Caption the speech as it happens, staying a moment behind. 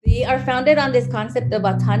We are founded on this concept of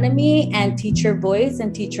autonomy and teacher voice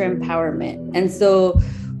and teacher empowerment. And so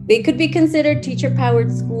they could be considered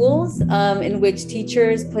teacher-powered schools in which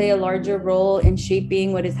teachers play a larger role in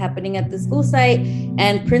shaping what is happening at the school site,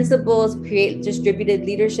 and principals create distributed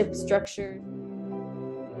leadership structures.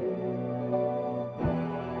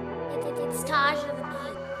 It's Taj of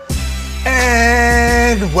the Beat.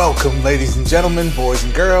 And welcome, ladies and gentlemen, boys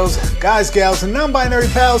and girls, guys, gals, and non-binary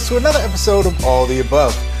pals, to another episode of All the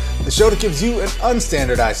Above, the show that gives you an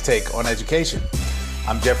unstandardized take on education.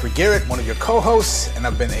 I'm Jeffrey Garrett, one of your co-hosts, and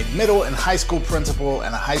I've been a middle and high school principal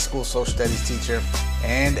and a high school social studies teacher.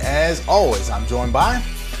 And as always, I'm joined by...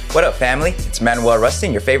 What up, family? It's Manuel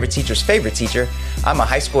Rustin, your favorite teacher's favorite teacher. I'm a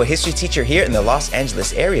high school history teacher here in the Los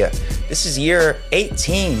Angeles area. This is year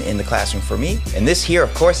 18 in the classroom for me. And this here,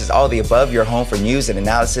 of course, is All the Above, your home for news and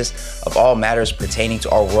analysis of all matters pertaining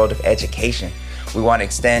to our world of education. We want to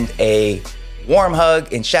extend a warm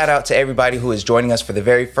hug and shout out to everybody who is joining us for the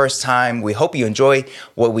very first time. We hope you enjoy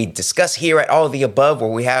what we discuss here at All the Above,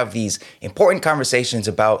 where we have these important conversations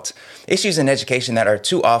about issues in education that are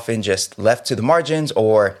too often just left to the margins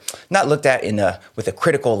or not looked at with a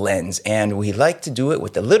critical lens. And we like to do it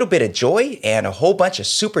with a little bit of joy and a whole bunch of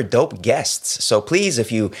super dope guests. So please,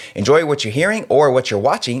 if you enjoy what you're hearing or what you're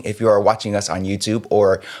watching, if you are watching us on YouTube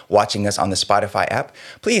or watching us on the Spotify app,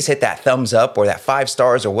 please hit that thumbs up or that 5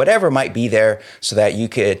 stars or whatever might be there, so that you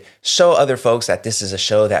could show other folks that this is a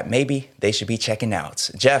show that maybe they should be checking out.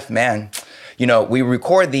 Jeff, man, we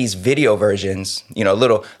record these video versions,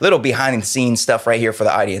 little behind the scenes stuff right here for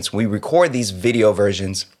the audience. We record these video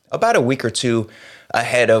versions about a week or two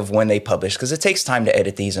ahead of when they publish, because it takes time to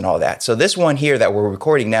edit these and all that. So this one here that we're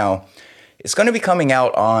recording now is going to be coming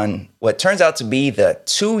out on what turns out to be the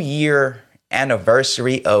 2-year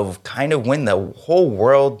anniversary of kind of when the whole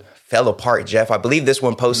world fell apart, Jeff. I believe this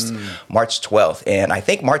one posts March 12th. And I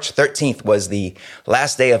think March 13th was the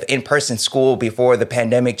last day of in-person school before the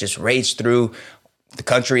pandemic just raged through the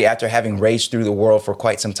country after having raged through the world for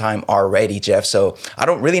quite some time already, Jeff. So I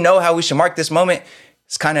don't really know how we should mark this moment.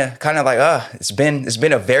 It's kind of like, it's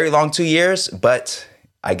been a very long 2 years, but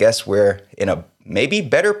I guess we're in a maybe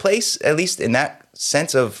better place, at least in that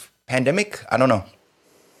sense of pandemic. I don't know.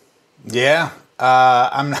 Yeah.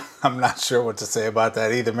 I'm not sure what to say about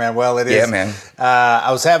that either, man. Well, it is. Yeah, man.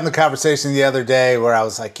 I was having a conversation the other day where I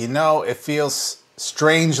was like, it feels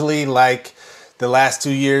strangely like the last 2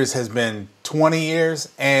 years has been 20 years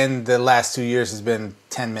and the last 2 years has been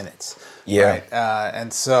 10 minutes. Yeah. Right?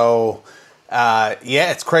 And so,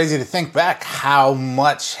 it's crazy to think back how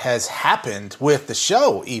much has happened with the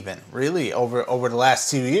show, even really over the last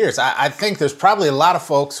 2 years. I think there's probably a lot of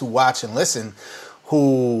folks who watch and listen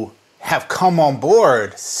who have come on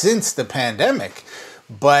board since the pandemic,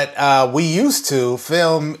 but we used to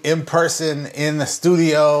film in person in the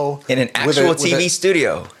studio. In an actual TV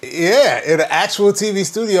studio. Yeah, in an actual TV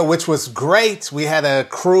studio, which was great. We had a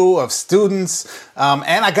crew of students,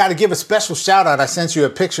 and I got to give a special shout out. I sent you a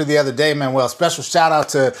picture the other day, Manuel. Special shout out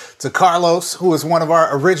to Carlos, who was one of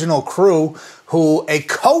our original crew, who a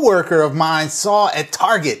coworker of mine saw at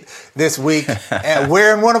Target this week and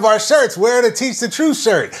wearing one of our shirts, wearing a Teach the Truth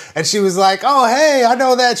shirt. And she was like, oh, hey, I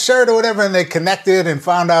know that shirt or whatever. And they connected and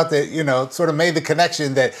found out that, sort of made the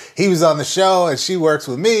connection that he was on the show and she works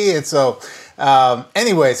with me. And so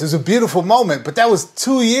anyways, it was a beautiful moment. But that was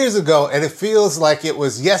 2 years ago, and it feels like it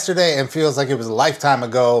was yesterday and feels like it was a lifetime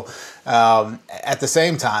ago at the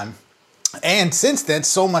same time. And since then,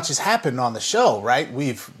 so much has happened on the show, right?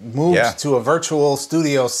 We've moved to a virtual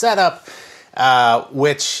studio setup,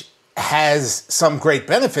 which has some great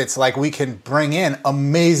benefits. Like we can bring in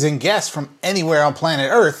amazing guests from anywhere on planet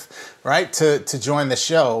Earth, right, to join the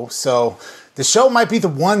show. So the show might be the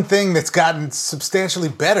one thing that's gotten substantially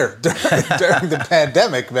better during the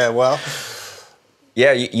pandemic, Manuel.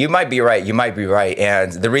 Yeah, you might be right. You might be right.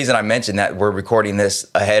 And the reason I mentioned that we're recording this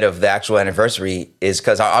ahead of the actual anniversary is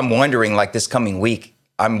because I'm wondering, like this coming week,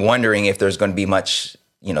 I'm wondering if there's going to be much,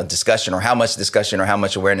 discussion or how much discussion or how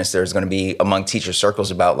much awareness there's going to be among teacher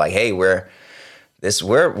circles about like, hey, we're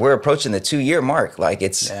approaching the 2-year mark. Like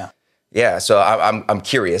it's. Yeah, so I'm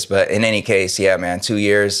curious, but in any case, yeah, man, 2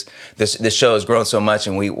 years. This show has grown so much,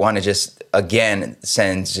 and we want to just again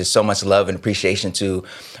send just so much love and appreciation to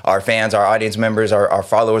our fans, our audience members, our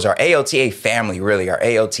followers, our AOTA family, really, our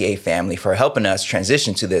AOTA family for helping us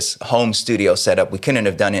transition to this home studio setup. We couldn't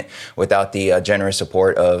have done it without the generous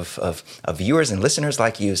support of viewers and listeners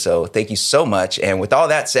like you. So thank you so much. And with all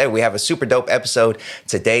that said, we have a super dope episode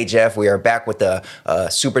today, Jeff. We are back with a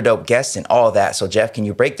super dope guest and all that. So Jeff, can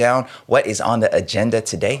you break down what is on the agenda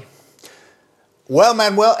today? Well,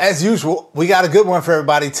 Manuel, as usual, we got a good one for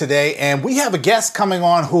everybody today. And we have a guest coming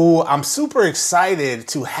on who I'm super excited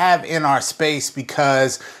to have in our space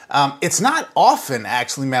because it's not often,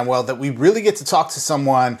 actually, Manuel, that we really get to talk to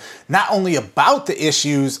someone not only about the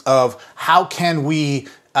issues of how can we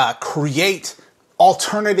create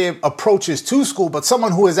alternative approaches to school, but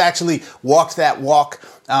someone who has actually walked that walk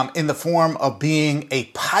in the form of being a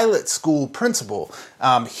pilot school principal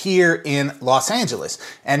here in Los Angeles.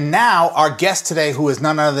 And now our guest today, who is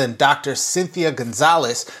none other than Dr. Cynthia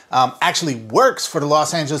Gonzalez, actually works for the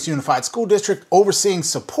Los Angeles Unified School District, overseeing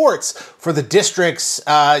supports for the district's,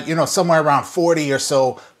 somewhere around 40 or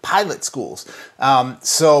so pilot schools.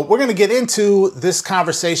 So we're going to get into this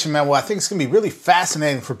conversation, man. Well, I think it's going to be really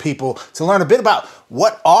fascinating for people to learn a bit about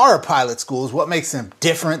what are pilot schools, what makes them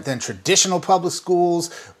different than traditional public schools,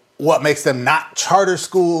 what makes them not charter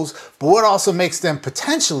schools, but what also makes them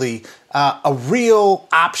potentially a real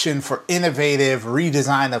option for innovative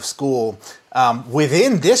redesign of school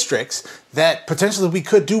within districts that potentially we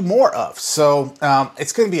could do more of. So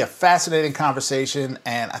it's going to be a fascinating conversation,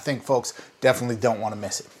 and I think folks definitely don't want to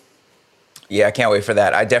miss it. Yeah, I can't wait for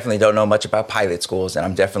that. I definitely don't know much about pilot schools, and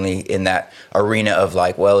I'm definitely in that arena of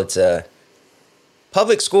like, well, it's a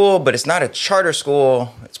public school, but it's not a charter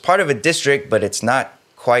school. It's part of a district, but it's not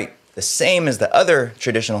quite the same as the other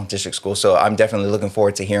traditional district schools. So I'm definitely looking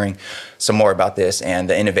forward to hearing some more about this and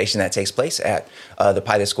the innovation that takes place at the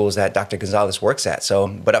pilot schools that Dr. Gonzalez works at.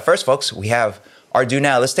 But first, folks, we have our Do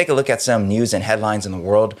Now. Let's take a look at some news and headlines in the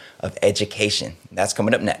world of education. That's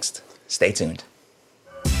coming up next. Stay tuned.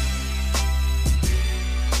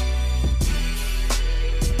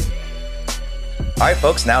 All right,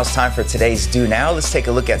 folks, now it's time for today's Do Now. Let's take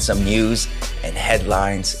a look at some news and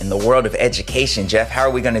headlines in the world of education. Jeff, how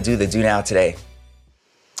are we going to do the Do Now today?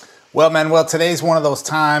 Well, Manuel, today's one of those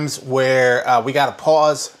times where we got to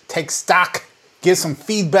pause, take stock, give some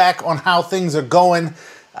feedback on how things are going.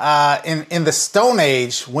 In the Stone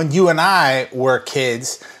Age, when you and I were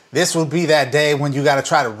kids, this would be that day when you got to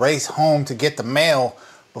try to race home to get the mail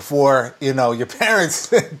before, your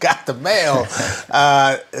parents got the mail.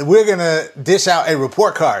 We're going to dish out a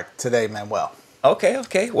report card today, Manuel.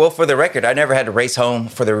 Okay. Well, for the record, I never had to race home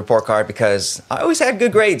for the report card because I always had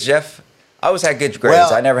good grades, Jeff. I always had good grades.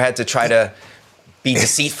 Well, I never had to try to be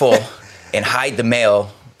deceitful and hide the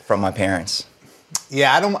mail from my parents.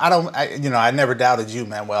 Yeah, I never doubted you,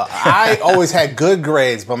 Manuel. I always had good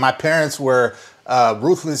grades, but my parents were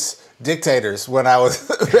ruthless dictators when I was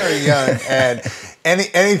very young, and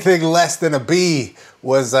anything less than a B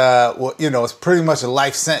was it's pretty much a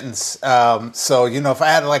life sentence. So if I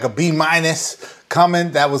had like a B-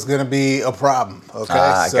 coming, that was going to be a problem. Okay,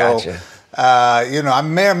 gotcha. I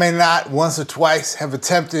may or may not once or twice have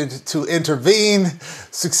attempted to intervene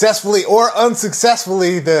successfully or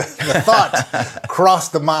unsuccessfully. The thought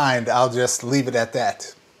crossed the mind. I'll just leave it at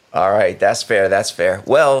that. All right, that's fair.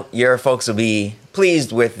 Well, your folks will be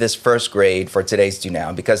pleased with this first grade for today's Do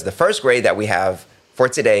Now because the first grade that we have for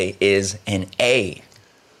today is an A.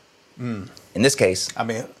 In this case, I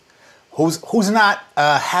mean, who's not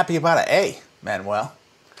happy about an A, Manuel?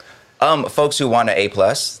 Folks who want an A+.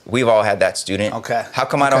 We've all had that student. Okay. How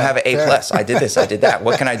come I don't have an A+? I did this, I did that.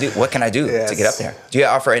 What can I do? Yes. To get up there? Do you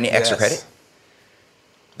offer any extra credit?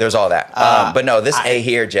 There's all that. But no, this A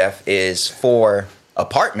here, Jeff, is for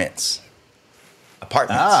apartments.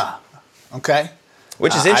 Okay.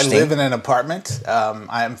 Which is interesting. I live in an apartment.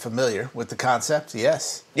 I am familiar with the concept,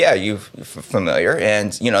 yes. Yeah, you're familiar.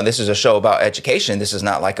 And, this is a show about education. This is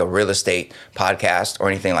not like a real estate podcast or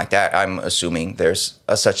anything like that. I'm assuming there's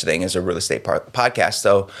a such thing as a real estate podcast.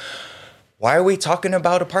 So why are we talking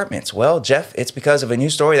about apartments? Well, Jeff, it's because of a new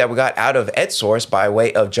story that we got out of EdSource by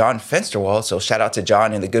way of John Fensterwald. So shout out to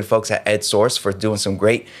John and the good folks at EdSource for doing some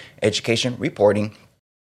great education reporting.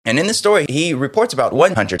 And in this story, he reports about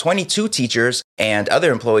 122 teachers and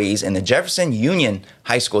other employees in the Jefferson Union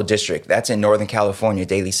High School District. That's in Northern California,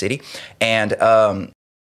 Daly City. And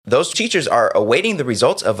those teachers are awaiting the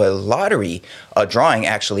results of a lottery, a drawing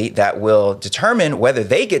actually, that will determine whether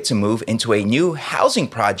they get to move into a new housing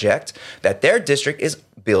project that their district is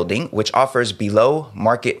building, which offers below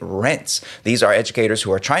market rents. These are educators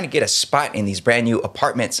who are trying to get a spot in these brand new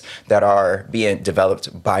apartments that are being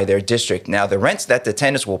developed by their district. Now, the rents that the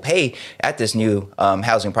tenants will pay at this new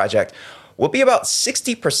housing project will be about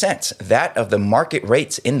 60% that of the market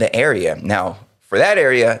rates in the area. Now, for that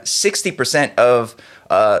area, 60% of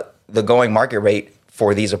the going market rate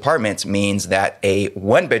for these apartments means that a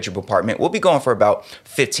one-bedroom apartment will be going for about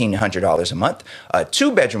 $1,500 a month. A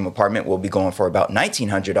two-bedroom apartment will be going for about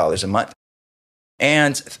 $1,900 a month.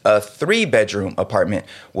 And a three-bedroom apartment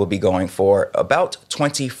will be going for about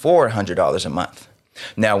 $2,400 a month.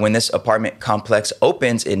 Now, when this apartment complex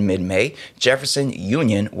opens in mid-May, Jefferson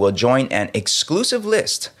Union will join an exclusive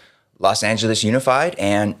list. Los Angeles Unified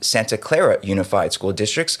and Santa Clara Unified School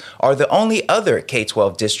Districts are the only other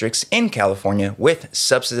K-12 districts in California with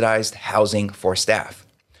subsidized housing for staff.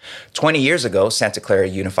 20 years ago, Santa Clara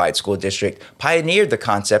Unified School District pioneered the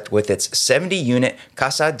concept with its 70-unit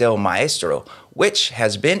Casa del Maestro, which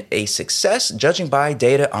has been a success judging by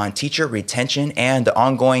data on teacher retention and the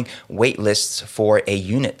ongoing wait lists for a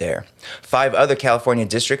unit there. 5 other California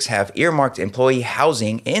districts have earmarked employee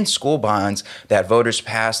housing in school bonds that voters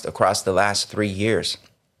passed across the last 3 years.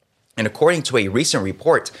 And according to a recent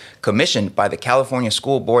report commissioned by the California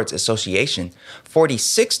School Boards Association,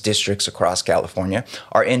 46 districts across California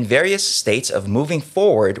are in various states of moving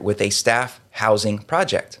forward with a staff housing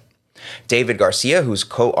project. David Garcia, who's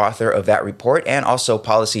co-author of that report and also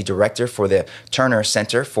policy director for the Turner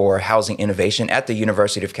Center for Housing Innovation at the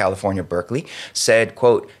University of California, Berkeley, said,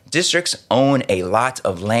 quote, "Districts own a lot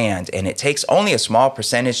of land and it takes only a small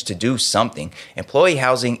percentage to do something. Employee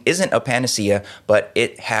housing isn't a panacea, but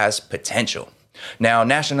it has potential." Now,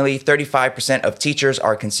 nationally, 35% of teachers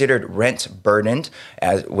are considered rent burdened,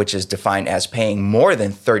 which is defined as paying more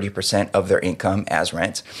than 30% of their income as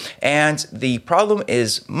rent. And the problem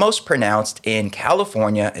is most pronounced in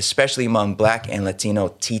California, especially among Black and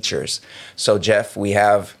Latino teachers. So, Jeff, we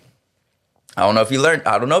have, I don't know if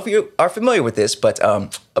you are familiar with this, but a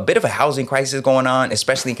bit of a housing crisis going on,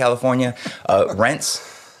 especially in California. Rents,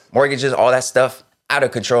 mortgages, all that stuff. Out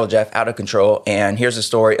of control, Jeff, out of control. And here's a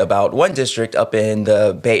story about one district up in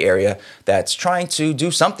the Bay Area that's trying to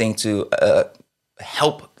do something to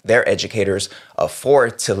help their educators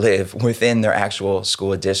afford to live within their actual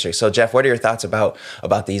school district. So, Jeff, what are your thoughts about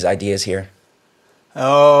these ideas here?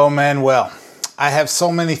 Oh, Manuel, I have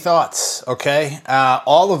so many thoughts, okay?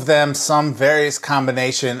 All of them, some various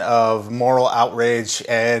combination of moral outrage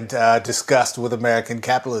and disgust with American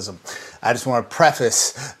capitalism. I just want to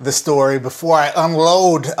preface the story before I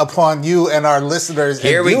unload upon you and our listeners and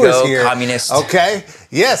viewers here. Here we go, communist. Okay?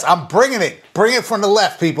 Yes, I'm bringing it. Bring it from the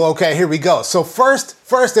left, people. Okay, here we go. So first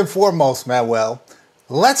and foremost, Manuel,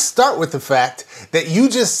 let's start with the fact that you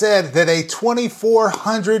just said that a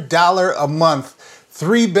 $2,400 a month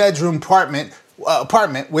 3-bedroom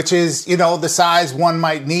apartment, which is, the size one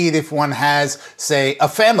might need if one has, say, a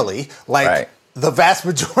family, like right. The vast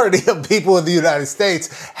majority of people in the United States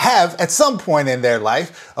have at some point in their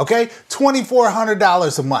life, okay?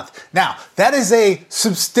 $2,400 a month. Now, that is a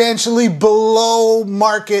substantially below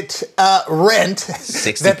market rent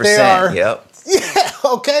 60%, that they are, yep. Yeah,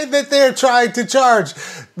 okay, that they're trying to charge.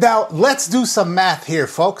 Now, let's do some math here,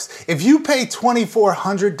 folks. If you pay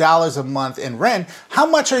 $2,400 a month in rent, how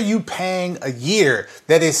much are you paying a year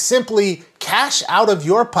that is simply cash out of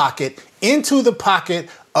your pocket into the pocket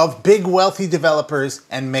of big wealthy developers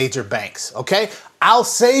and major banks, okay? I'll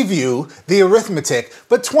save you the arithmetic,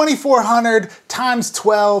 but $2,400 times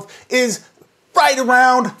 12 is right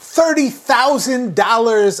around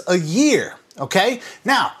 $30,000 a year, okay?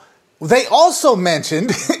 Now, they also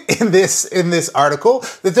mentioned in this article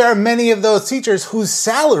that there are many of those teachers whose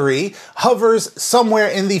salary hovers somewhere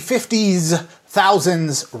in the 50s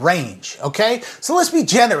thousands range, okay? So let's be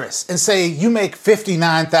generous and say you make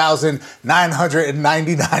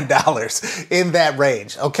 $59,999 in that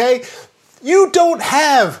range, okay? You don't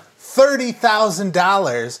have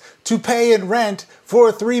 $30,000 to pay in rent for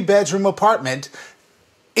a 3-bedroom apartment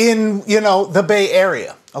in, the Bay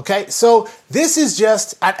Area, okay? So this is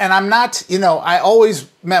just, and I'm not, I always,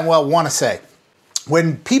 Manuel, want to say,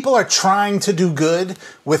 when people are trying to do good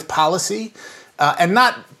with policy, and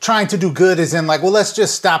not trying to do good as in like, well, let's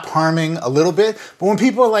just stop harming a little bit. But when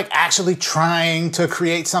people are like actually trying to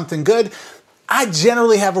create something good, I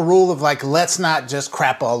generally have a rule of like, let's not just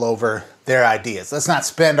crap all over their ideas. Let's not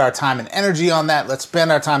spend our time and energy on that. Let's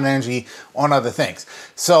spend our time and energy on other things.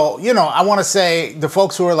 So, I want to say the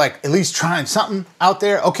folks who are like at least trying something out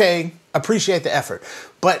there, okay, appreciate the effort.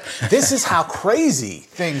 But this is how crazy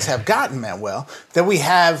things have gotten, Manuel, that we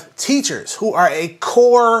have teachers who are a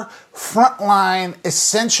core, frontline,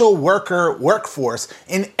 essential workforce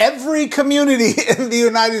in every community in the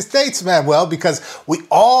United States, Manuel, because we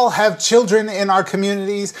all have children in our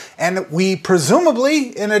communities, and we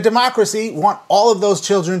presumably, in a democracy, want all of those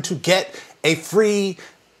children to get a free,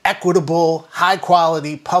 equitable,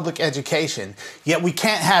 high-quality public education. Yet we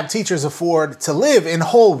can't have teachers afford to live in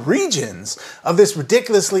whole regions of this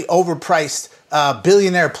ridiculously overpriced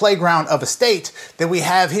billionaire playground of a state that we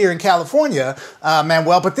have here in California,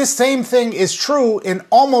 Manuel. But this same thing is true in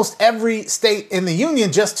almost every state in the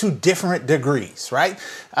union, just to different degrees, right?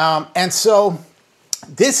 And so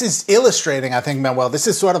this is illustrating, I think, Manuel, this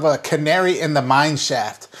is sort of a canary in the mine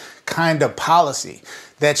shaft kind of policy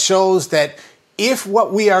that shows that if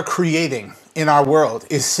what we are creating in our world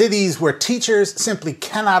is cities where teachers simply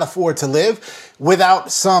cannot afford to live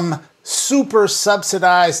without some super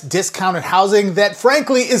subsidized, discounted housing that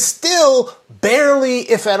frankly is still barely,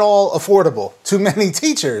 if at all, affordable to many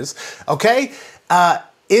teachers, okay?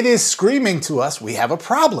 It is screaming to us, we have a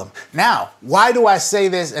problem. Now, why do I say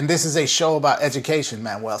this? And this is a show about education,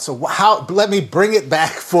 Manuel. So let me bring it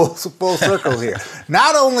back full circle here.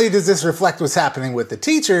 Not only does this reflect what's happening with the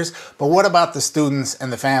teachers, but what about the students and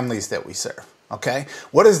the families that we serve? Okay,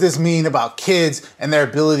 what does this mean about kids and their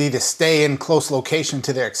ability to stay in close location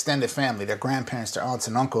to their extended family, their grandparents, their aunts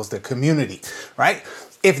and uncles, their community, right?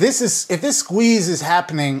 If this squeeze is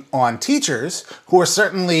happening on teachers who are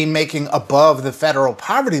certainly making above the federal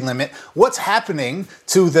poverty limit, what's happening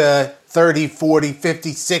to the 30, 40,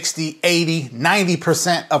 50, 60, 80,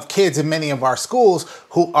 90% of kids in many of our schools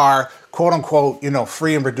who are quote unquote,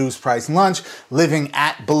 free and reduced price lunch, living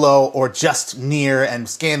at, below, or just near and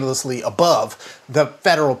scandalously above the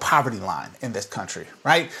federal poverty line in this country,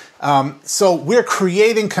 right? So we're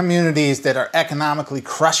creating communities that are economically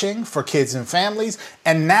crushing for kids and families.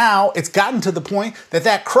 And now it's gotten to the point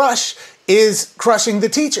that crush is crushing the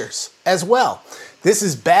teachers as well. This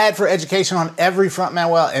is bad for education on every front,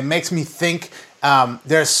 Manuel. It makes me think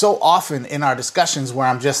there's so often in our discussions where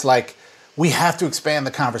I'm just like, we have to expand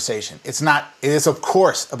the conversation. It is of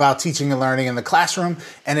course about teaching and learning in the classroom,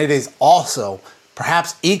 and it is also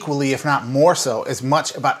perhaps equally, if not more so, as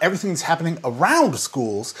much about everything that's happening around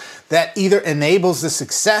schools that either enables the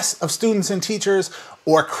success of students and teachers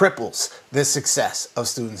or cripples the success of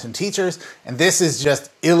students and teachers. And this is just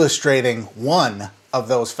illustrating one of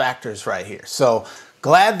those factors right here. So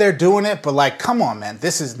glad they're doing it, but come on, man,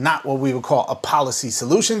 this is not what we would call a policy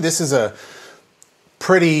solution. This is a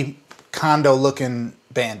pretty condo-looking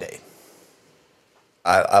Band-Aid.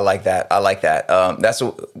 I like that. I like that. That's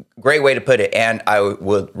a great way to put it. And I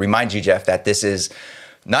will remind you, Jeff, that this is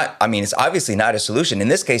it's obviously not a solution. In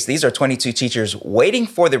this case, these are 22 teachers waiting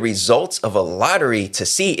for the results of a lottery to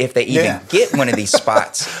see if they even get one of these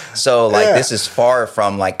spots. So this is far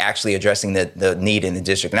from actually addressing the need in the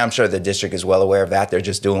district. And I'm sure the district is well aware of that. They're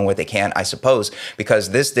just doing what they can, I suppose,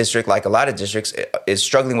 because this district, like a lot of districts, is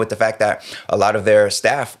struggling with the fact that a lot of their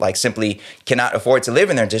staff simply cannot afford to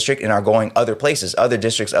live in their district and are going other places, other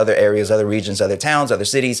districts, other areas, other regions, other towns, other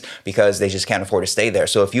cities, because they just can't afford to stay there.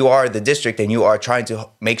 So if you are the district and you are trying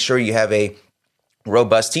to make sure you have a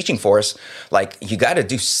robust teaching force, you got to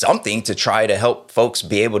do something to try to help folks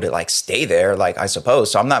be able to stay there, I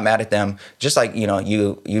suppose. So I'm not mad at them, just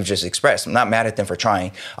you've just expressed. I'm not mad at them for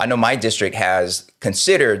trying. I know my district has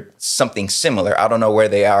considered something similar. I don't know where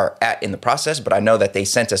they are at in the process, but I know that they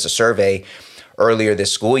sent us a survey earlier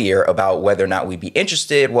this school year about whether or not we'd be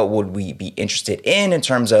interested, what would we be interested in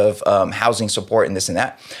terms of housing support and this and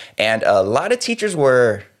that. And a lot of teachers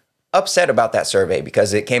were upset about that survey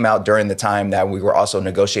because it came out during the time that we were also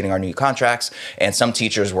negotiating our new contracts. And some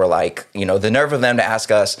teachers were the nerve of them to ask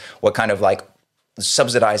us what kind of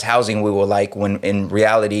subsidized housing we will when in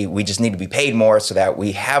reality, we just need to be paid more so that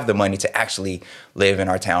we have the money to actually live in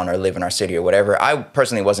our town or live in our city or whatever. I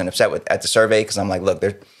personally wasn't upset at the survey because I'm look,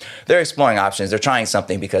 they're exploring options. They're trying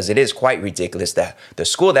something because it is quite ridiculous that the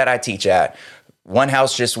school that I teach at, one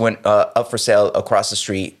house just went up for sale across the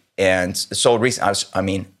street and sold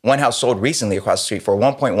one house sold recently across the street for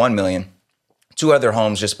 $1.1 million. Two other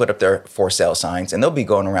homes just put up their for sale signs, and they'll be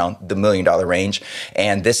going around the $1 million range.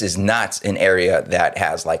 And this is not an area that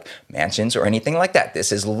has mansions or anything like that.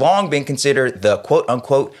 This has long been considered the quote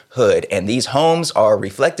unquote hood, and these homes are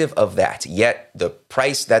reflective of that. Yet the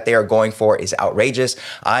price that they are going for is outrageous.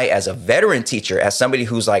 I, as a veteran teacher, as somebody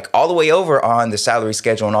who's all the way over on the salary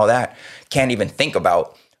schedule and all that, can't even think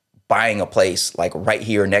about buying a place right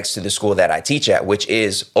here next to the school that I teach at, which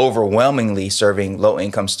is overwhelmingly serving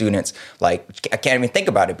low-income students. I can't even think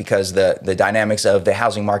about it because the dynamics of the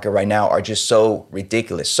housing market right now are just so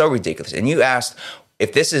ridiculous. And you asked,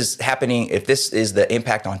 if this is happening, if this is the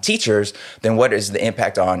impact on teachers, then what is the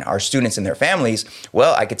impact on our students and their families?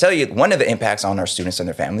 Well, I could tell you one of the impacts on our students and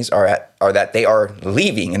their families are that they are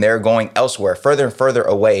leaving and they're going elsewhere, further and further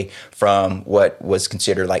away from what was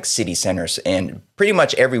considered city centers. And pretty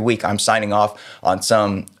much every week I'm signing off on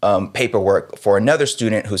some paperwork for another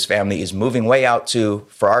student whose family is moving way out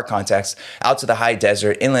for our context, out to the high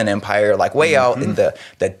desert, Inland Empire, way out in the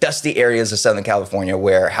dusty areas of Southern California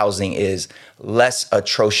where housing is less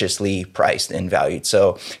atrociously priced and valued.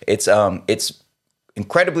 So it's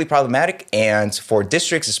incredibly problematic. And for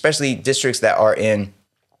districts, especially districts that are in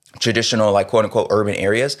traditional, like quote unquote, urban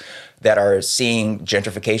areas that are seeing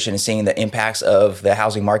gentrification and seeing the impacts of the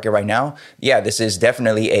housing market right now, yeah, this is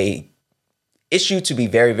definitely a issue to be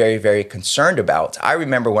very, very, very concerned about. I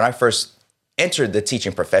remember when I first entered the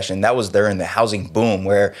teaching profession, that was during the housing boom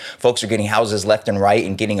where folks are getting houses left and right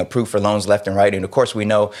and getting approved for loans left and right. And of course, we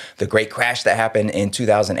know the great crash that happened in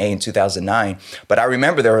 2008 and 2009. But I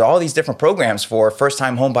remember there were all these different programs for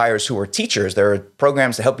first-time home buyers who were teachers. There were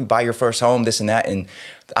programs to help you buy your first home, this and that. And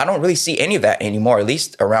I don't really see any of that anymore, at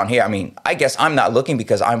least around here. I mean, I guess I'm not looking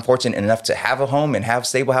because I'm fortunate enough to have a home and have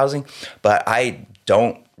stable housing, but I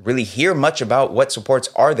don't really hear much about what supports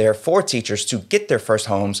are there for teachers to get their first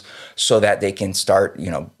homes so that they can start,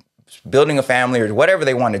 building a family or whatever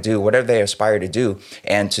they want to do, whatever they aspire to do,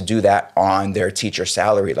 and to do that on their teacher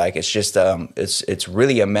salary. Like, it's just, it's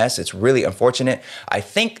really a mess. It's really unfortunate. I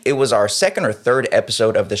think it was our second or third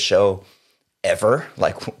episode of the show ever,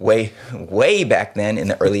 like way, way back then in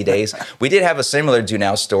the early days. We did have a similar Do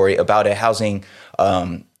Now story about a housing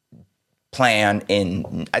plan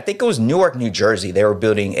in, I think it was Newark, New Jersey. They were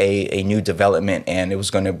building a new development, and it was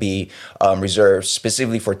going to be reserved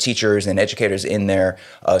specifically for teachers and educators in their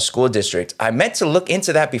school district. I meant to look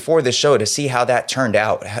into that before the show to see how that turned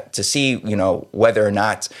out, to see, whether or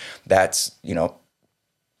not that's,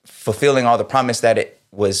 fulfilling all the promise that it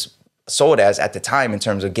was sold as at the time in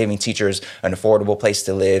terms of giving teachers an affordable place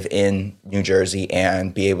to live in New Jersey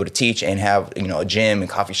and be able to teach and have, a gym and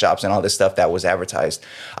coffee shops and all this stuff that was advertised.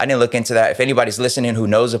 I didn't look into that. If anybody's listening who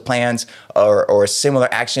knows of plans or similar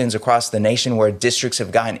actions across the nation where districts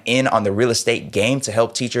have gotten in on the real estate game to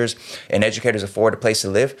help teachers and educators afford a place to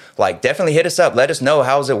live, like, definitely hit us up. Let us know,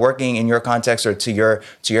 how is it working in your context or to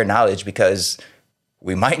your knowledge, because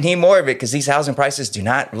we might need more of it, because these housing prices do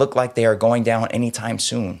not look like they are going down anytime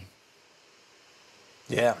soon.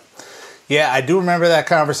 Yeah, I do remember that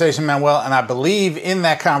conversation, Manuel, and I believe in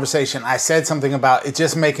that conversation I said something about it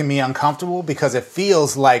just making me uncomfortable because it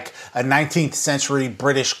feels like a 19th century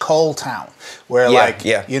British coal town where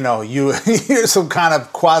you're some kind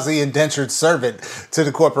of quasi-indentured servant to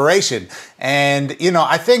the corporation. And,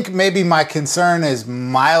 I think maybe my concern is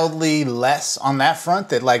mildly less on that front,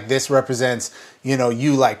 that like this represents,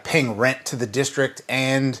 you like paying rent to the district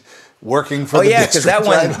and working for the district. Because that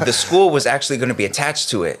one, the school was actually going to be attached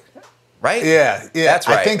to it, right? Yeah. That's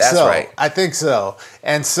right. I think so.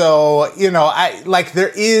 And so,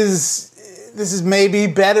 this is maybe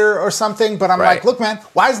better or something, but I'm like, look, man,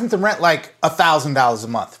 why isn't the rent like $1,000 a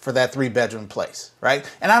month for that 3-bedroom place, right?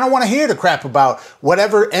 And I don't want to hear the crap about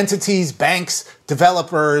whatever entities, banks,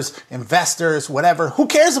 developers, investors, whatever. Who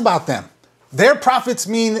cares about them? Their profits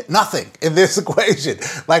mean nothing in this equation.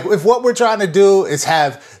 Like, if what we're trying to do is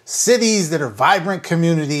have cities that are vibrant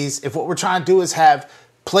communities, if what we're trying to do is have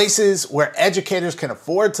places where educators can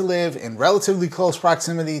afford to live in relatively close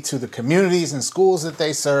proximity to the communities and schools that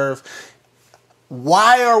they serve,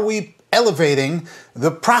 why are we elevating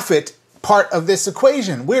the profit part of this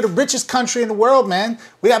equation? We're the richest country in the world, man.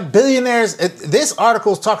 We got billionaires. This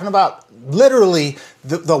article is talking about literally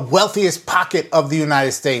the wealthiest pocket of the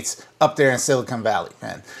United States up there in Silicon Valley,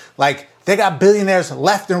 man. Like, they got billionaires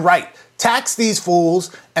left and right. Tax these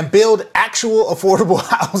fools and build actual affordable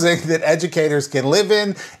housing that educators can live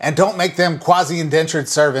in, and don't make them quasi-indentured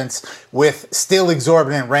servants with still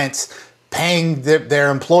exorbitant rents, paying their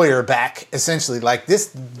employer back, essentially. Like,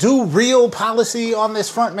 this, do real policy on this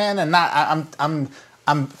front, man, and not.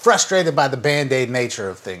 I'm frustrated by the Band-Aid nature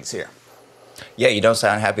of things here. Yeah, you don't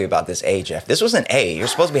sound happy about this A, Jeff. This was an A. You're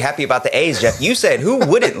supposed to be happy about the A's, Jeff. You said who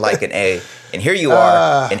wouldn't like an A, and here you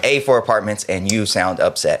are, an A for apartments, and you sound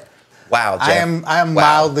upset. Wow, Jeff. I am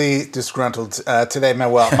mildly disgruntled today,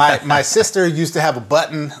 Manuel. My sister used to have a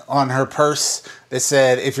button on her purse that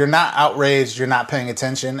said, "If you're not outraged, you're not paying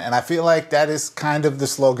attention." And I feel like that is kind of the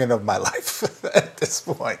slogan of my life at this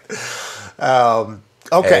point.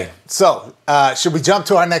 Okay, so should we jump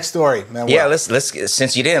to our next story, Manuel? Yeah, let's.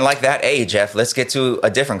 Since you didn't like that A, Jeff, let's get to a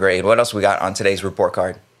different grade. What else we got on today's report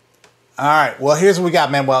card? All right. Well, here's what we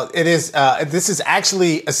got, Manuel. It is this is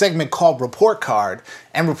actually a segment called Report Card,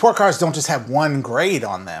 and report cards don't just have one grade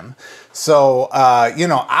on them. So,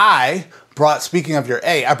 speaking of your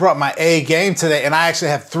A, I brought my A game today, and I actually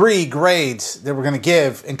have 3 grades that we're going to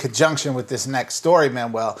give in conjunction with this next story,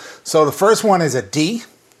 Manuel. So the first one is a D.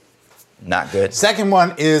 Not good. Second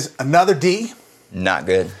one is another D. Not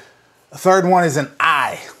good. The third one is an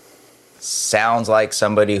I. Sounds like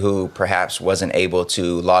somebody who perhaps wasn't able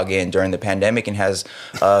to log in during the pandemic and has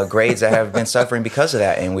grades that have been suffering because of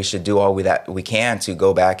that. And we should do all that we can to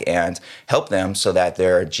go back and help them so that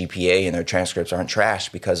their GPA and their transcripts aren't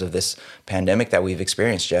trashed because of this pandemic that we've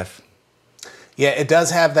experienced, Jeff. Yeah, it does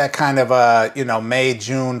have that kind of May,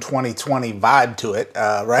 June 2020 vibe to it,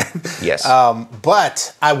 right? Yes.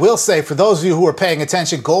 But I will say, for those of you who are paying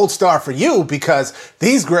attention, gold star for you, because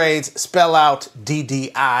these grades spell out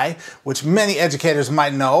DDI, which many educators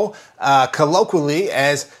might know colloquially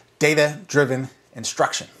as data-driven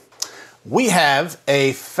instruction. We have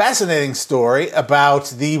a fascinating story about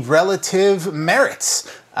the relative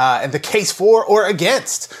merits and the case for or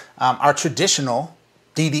against our traditional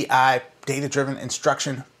DDI, data-driven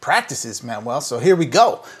instruction practices, Manuel. So here we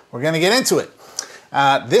go. We're going to get into it.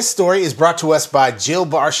 This story is brought to us by Jill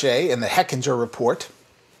Barchet in the Hechinger Report.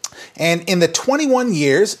 And in the 21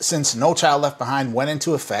 years since No Child Left Behind went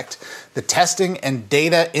into effect, the testing and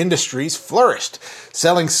data industries flourished,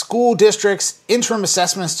 selling school districts interim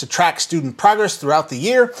assessments to track student progress throughout the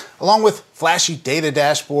year, along with flashy data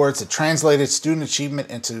dashboards that translated student achievement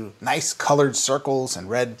into nice colored circles and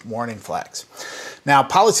red warning flags. Now,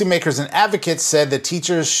 policymakers and advocates said that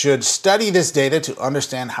teachers should study this data to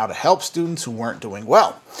understand how to help students who weren't doing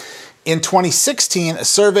well. In 2016, a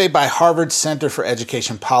survey by Harvard Center for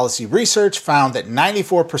Education Policy Research found that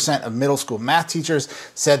 94% of middle school math teachers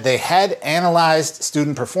said they had analyzed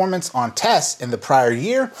student performance on tests in the prior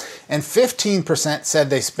year, and 15% said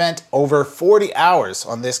they spent over 40 hours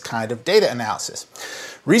on this kind of data analysis.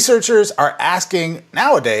 Researchers are asking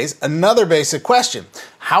nowadays another basic question.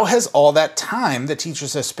 How has all that time that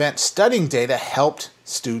teachers have spent studying data helped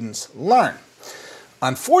students learn?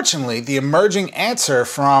 Unfortunately, the emerging answer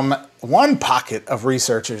from one pocket of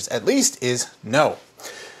researchers, at least, is no.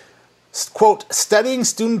 Quote, studying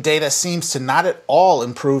student data seems to not at all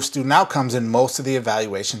improve student outcomes in most of the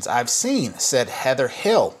evaluations I've seen, said Heather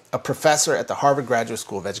Hill, a professor at the Harvard Graduate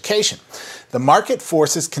School of Education. The market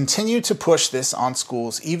forces continue to push this on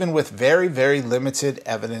schools, even with very, very limited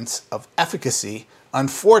evidence of efficacy,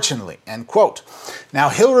 unfortunately, end quote. Now,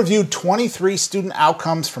 Hill reviewed 23 student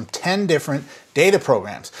outcomes from 10 different data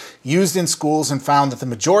programs used in schools and found that the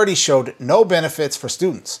majority showed no benefits for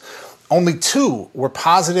students. Only 2 were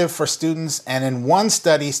positive for students, and in one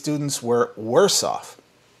study, students were worse off.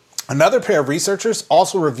 Another pair of researchers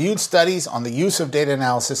also reviewed studies on the use of data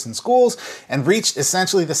analysis in schools and reached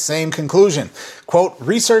essentially the same conclusion. Quote,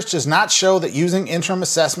 research does not show that using interim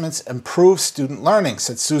assessments improves student learning,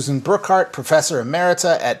 said Susan Brookhart, professor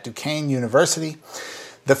emerita at Duquesne University.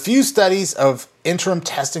 The few studies of interim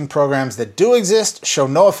testing programs that do exist show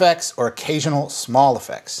no effects or occasional small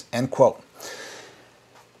effects, end quote.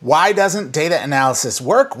 Why doesn't data analysis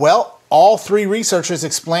work? Well, all 3 researchers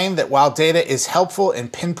explained that while data is helpful in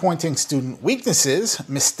pinpointing student weaknesses,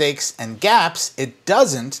 mistakes, and gaps, it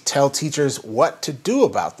doesn't tell teachers what to do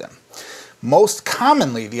about them. Most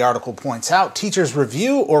commonly, the article points out, teachers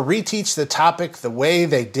review or reteach the topic the way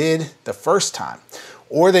they did the first time,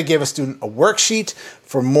 or they give a student a worksheet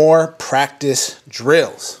for more practice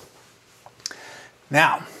drills.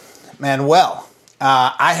 Now, Manuel,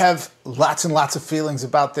 I have lots and lots of feelings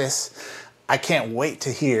about this. I can't wait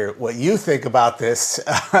to hear what you think about this.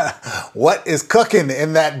 What is cooking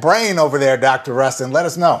in that brain over there, Dr. Rustin? Let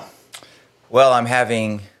us know. Well, I'm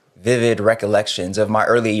having vivid recollections of my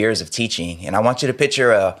early years of teaching, and I want you to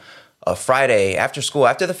picture a Friday after school,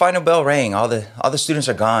 after the final bell rang, all the students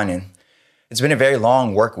are gone, and it's been a very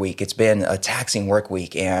long work week. It's been a taxing work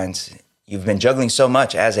week, and you've been juggling so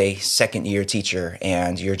much as a second-year teacher,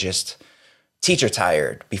 and you're just teacher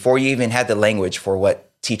tired before you even had the language for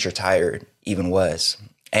what teacher tired even was.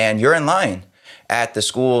 And you're in line at the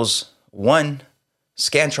school's one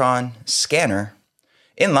Scantron scanner,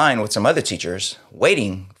 in line with some other teachers,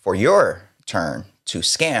 waiting for your turn to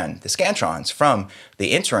scan the Scantrons from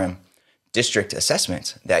the interim district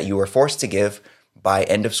assessment that you were forced to give by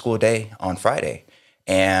end of school day on Friday.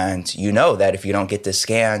 And you know that if you don't get this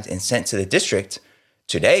scanned and sent to the district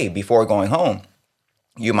today before going home,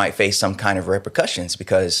 you might face some kind of repercussions,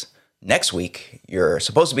 because next week you're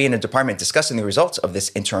supposed to be in a department discussing the results of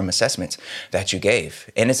this interim assessment that you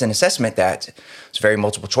gave. And it's an assessment that is very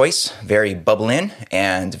multiple choice, very bubble in,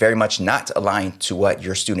 and very much not aligned to what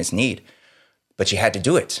your students need. But you had to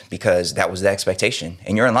do it because that was the expectation.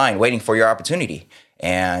 And you're in line waiting for your opportunity.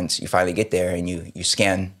 And you finally get there and you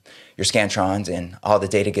scan your Scantrons and all the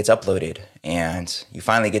data gets uploaded. And you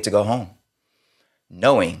finally get to go home,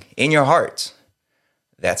 knowing in your heart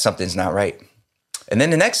that something's not right. And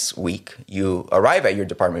then the next week, you arrive at your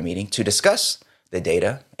department meeting to discuss the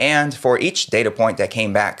data. And for each data point that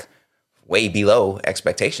came back way below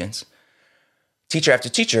expectations, teacher after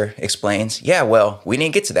teacher explains, yeah, well, we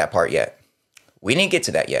didn't get to that part yet. We didn't get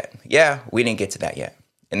to that yet. Yeah, we didn't get to that yet.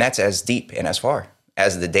 And that's as deep and as far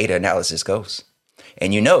as the data analysis goes.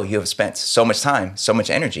 And you know you have spent so much time, so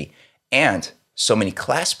much energy, and so many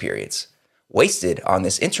class periods wasted on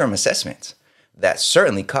this interim assessment that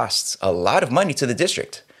certainly costs a lot of money to the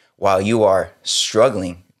district while you are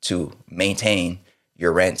struggling to maintain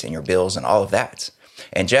your rent and your bills and all of that.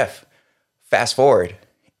 And Jeff, fast forward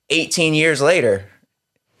 18 years later,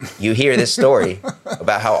 you hear this story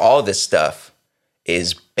about how all this stuff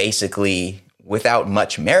is basically without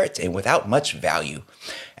much merit and without much value.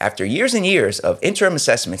 After years and years of interim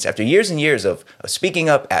assessments, after years and years of speaking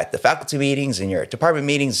up at the faculty meetings and your department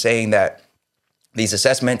meetings saying that these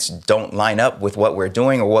assessments don't line up with what we're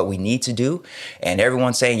doing or what we need to do, and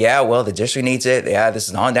everyone's saying, yeah, well, the district needs it. Yeah, this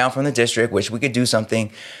is on down from the district, wish we could do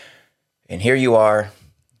something. And here you are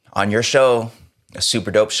on your show, a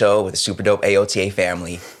super dope show with a super dope AOTA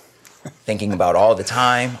family, thinking about all the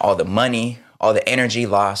time, all the money, all the energy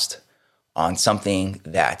lost on something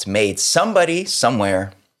that made somebody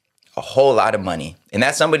somewhere a whole lot of money. And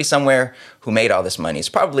that somebody somewhere who made all this money is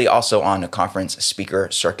probably also on a conference speaker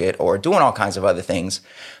circuit or doing all kinds of other things,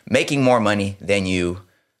 making more money than you,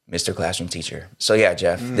 Mr. Classroom Teacher. So yeah,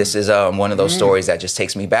 Jeff, this is one of those stories that just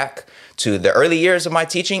takes me back to the early years of my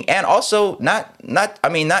teaching, and also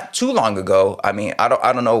not too long ago. I mean, I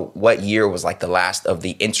don't know what year was like the last of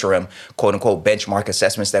the interim quote unquote benchmark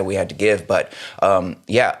assessments that we had to give, but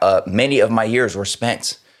many of my years were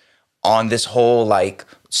spent on this whole like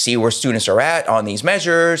see where students are at on these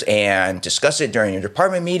measures and discuss it during your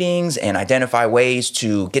department meetings and identify ways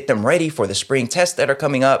to get them ready for the spring tests that are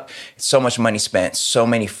coming up. So much money spent, so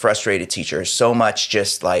many frustrated teachers, so much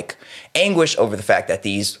just like anguish over the fact that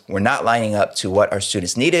these were not lining up to what our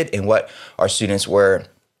students needed and what our students were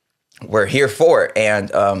here for.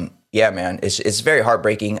 And man, it's very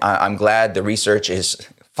heartbreaking. I'm glad the research is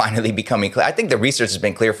finally becoming clear. I think the research has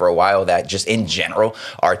been clear for a while that just in general,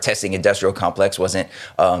 our testing industrial complex wasn't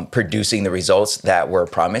producing the results that were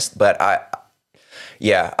promised. But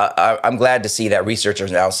I'm glad to see that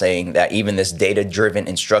researchers are now saying that even this data-driven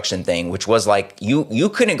instruction thing, which was like, you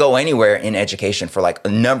couldn't go anywhere in education for like a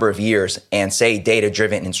number of years and say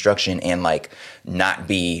data-driven instruction and like not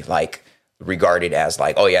be like regarded as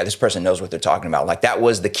like, oh yeah, this person knows what they're talking about. Like that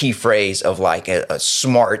was the key phrase of like a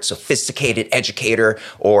smart, sophisticated educator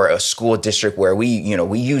or a school district where we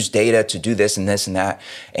use data to do this and this and that.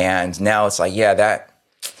 And now it's like, yeah, that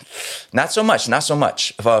not so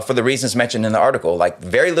much for the reasons mentioned in the article, like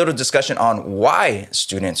very little discussion on why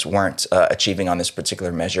students weren't achieving on this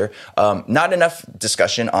particular measure. Not enough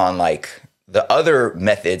discussion on like the other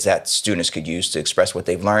methods that students could use to express what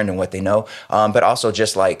they've learned and what they know, but also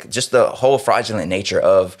just the whole fraudulent nature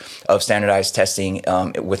of standardized testing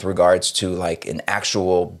with regards to like an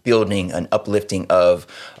actual building, an uplifting of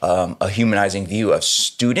a humanizing view of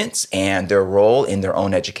students and their role in their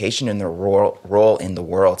own education and their role in the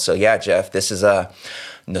world. So yeah, Jeff, this is a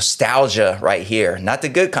nostalgia right here. Not the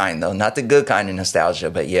good kind though, not the good kind of nostalgia,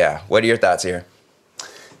 but yeah. What are your thoughts here?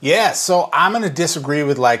 Yeah, so I'm going to disagree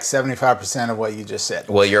with like 75% of what you just said.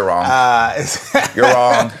 Well, you're wrong. You're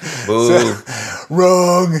wrong. Boo.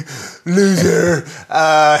 Wrong. Loser.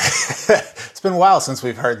 It's been a while since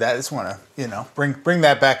we've heard that. I just want to, bring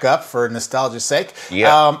that back up for nostalgia's sake.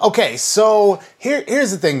 Yeah. Okay, so here's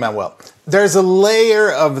the thing, Manuel. There's a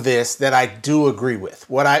layer of this that I do agree with.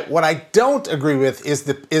 What I don't agree with is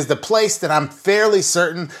the place that I'm fairly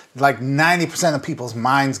certain like 90% of people's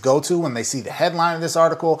minds go to when they see the headline of this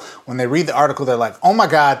article. When they read the article, they're like, oh my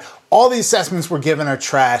God, all the assessments we're given are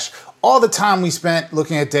trash. All the time we spent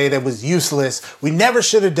looking at data was useless. We never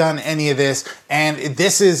should have done any of this. And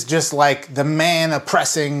this is just like the man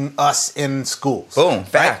oppressing us in schools. Boom,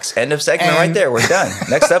 facts. Right? End of segment right there. We're done.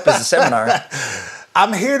 Next up is the seminar.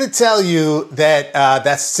 I'm here to tell you that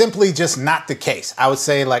that's simply just not the case. I would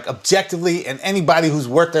say like objectively, and anybody who's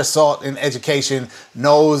worth their salt in education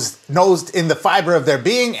knows in the fiber of their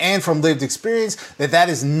being and from lived experience that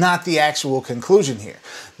is not the actual conclusion here.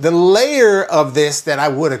 The layer of this that I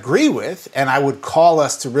would agree with, and I would call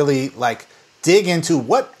us to really like dig into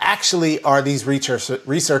what actually are these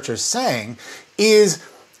researchers saying is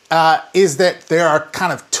that there are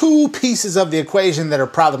kind of two pieces of the equation that are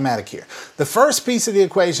problematic here. The first piece of the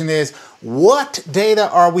equation is, what data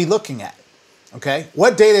are we looking at? Okay,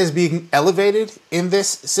 what data is being elevated in this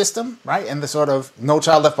system, right? In the sort of No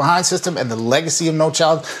Child Left Behind system and the legacy of No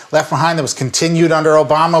Child Left Behind that was continued under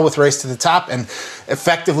Obama with Race to the Top and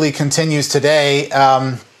effectively continues today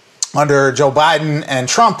under Joe Biden and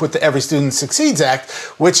Trump with the Every Student Succeeds Act,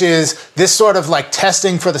 which is this sort of like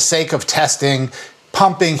testing for the sake of testing,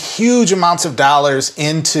 pumping huge amounts of dollars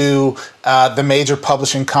into the major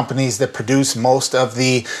publishing companies that produce most of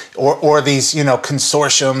the, or these,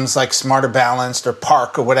 consortiums like Smarter Balanced or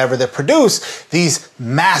Park or whatever that produce these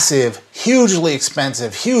massive, hugely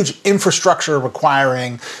expensive, huge infrastructure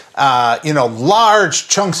requiring large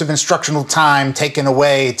chunks of instructional time taken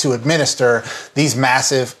away to administer these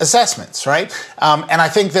massive assessments, right? And I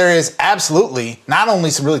think there is absolutely not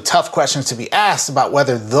only some really tough questions to be asked about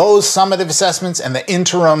whether those summative assessments and the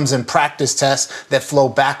interims and practice tests that flow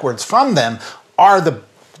backwards from them are the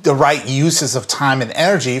right uses of time and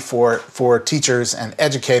energy for teachers and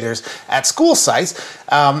educators at school sites.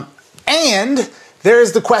 And there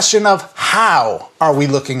is the question of how are we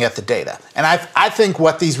looking at the data? And I think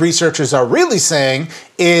what these researchers are really saying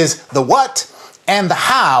is the what and the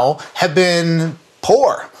how have been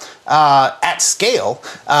poor at scale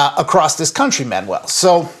across this country, Manuel.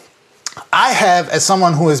 So I have, as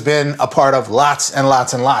someone who has been a part of lots and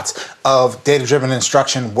lots and lots of data-driven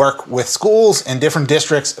instruction work with schools in different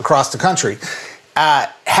districts across the country,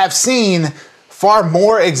 have seen far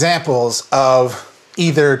more examples of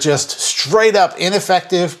either just straight up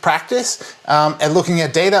ineffective practice at looking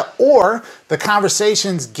at data, or the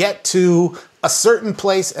conversations get to a certain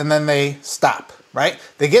place and then they stop, right?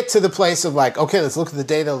 They get to the place of like, okay, let's look at the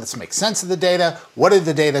data, let's make sense of the data. What did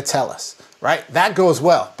the data tell us? Right? That goes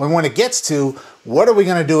well. But when it gets to what are we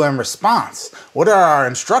going to do in response? What are our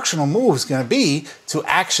instructional moves going to be to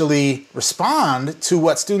actually respond to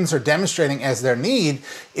what students are demonstrating as their need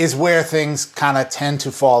is where things kind of tend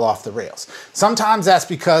to fall off the rails. Sometimes that's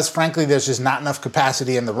because, frankly, there's just not enough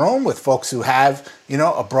capacity in the room with folks who have,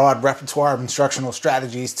 a broad repertoire of instructional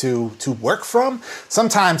strategies to work from.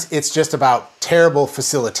 Sometimes it's just about terrible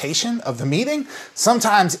facilitation of the meeting.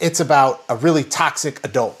 Sometimes it's about a really toxic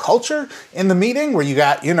adult culture in the meeting where you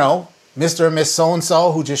got, Mr. and Miss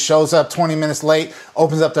So-and-so who just shows up 20 minutes late,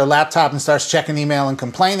 opens up their laptop and starts checking email and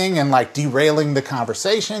complaining and like derailing the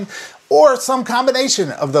conversation, or some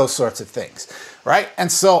combination of those sorts of things, right?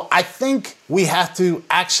 And so I think we have to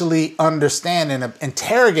actually understand and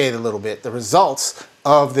interrogate a little bit the results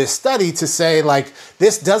of this study to say, like,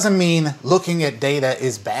 this doesn't mean looking at data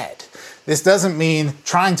is bad. This doesn't mean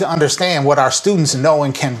trying to understand what our students know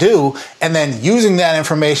and can do and then using that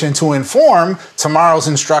information to inform tomorrow's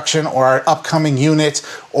instruction or our upcoming unit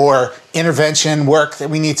or intervention work that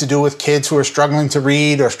we need to do with kids who are struggling to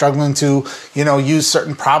read or struggling to, use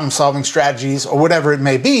certain problem-solving strategies or whatever it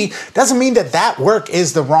may be. Doesn't mean that that work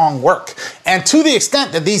is the wrong work. And to the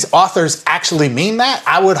extent that these authors actually mean that,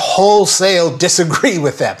 I would wholesale disagree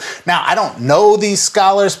with them. Now, I don't know these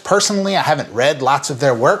scholars personally. I haven't read lots of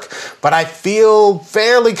their work, but I feel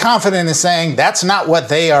fairly confident in saying that's not what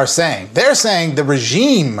they are saying. They're saying the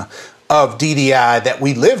regime of DDI that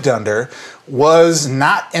we lived under was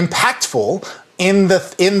not impactful in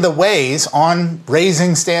the ways on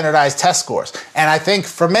raising standardized test scores. And I think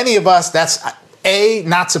for many of us, that's A,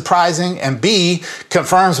 not surprising, and B,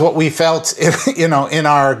 confirms what we felt, in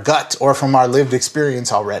our gut or from our lived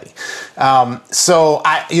experience already.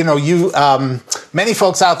 Many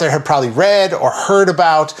folks out there have probably read or heard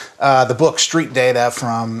about the book Street Data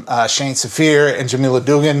from Shane Saphir and Jamila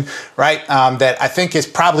Dugan, right? That I think is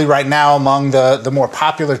probably right now among the more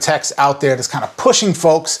popular texts out there that's kind of pushing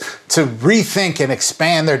folks to rethink and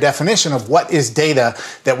expand their definition of what is data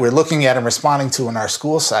that we're looking at and responding to in our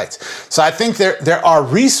school sites. So I think there are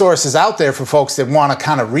resources out there for folks that want to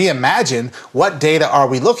kind of reimagine what data are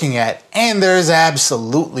we looking at. And there's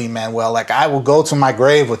absolutely, Manuel, like I will go to my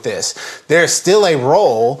grave with this. There's still a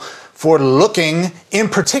role for looking in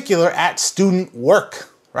particular at student work,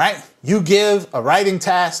 right? You give a writing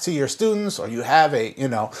task to your students, or you have a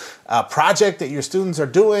project that your students are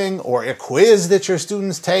doing, or a quiz that your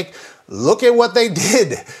students take. Look at what they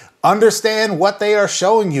did. Understand what they are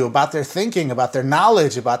showing you about their thinking, about their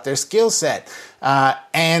knowledge, about their skill set,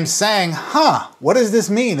 and saying, what does this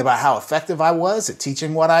mean about how effective I was at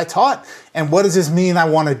teaching what I taught? And what does this mean I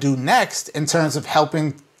want to do next in terms of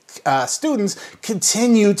helping students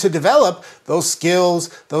continue to develop those skills,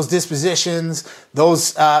 those dispositions,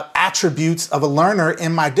 those attributes of a learner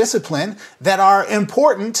in my discipline that are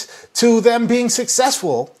important to them being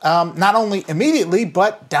successful, not only immediately,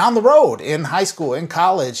 but down the road in high school, in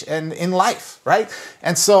college, and in life, right?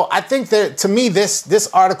 And so I think that, to me, this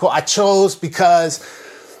article I chose because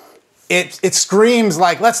it screams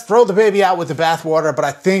like, let's throw the baby out with the bathwater, but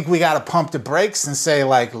I think we got to pump the brakes and say,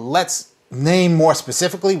 like, let's name more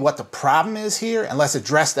specifically what the problem is here, and let's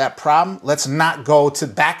address that problem. Let's not go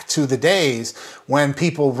back to the days when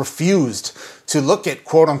people refused to look at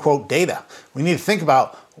quote unquote data. We need to think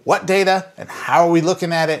about what data and how are we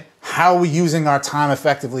looking at it? How are we using our time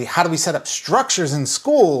effectively? How do we set up structures in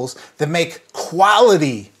schools that make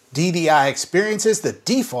quality DDI experiences the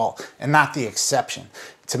default and not the exception?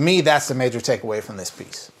 To me, that's the major takeaway from this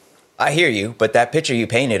piece. I hear you, but that picture you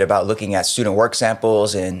painted about looking at student work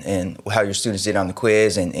samples and how your students did on the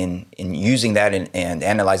quiz and using that and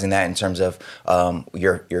analyzing that in terms of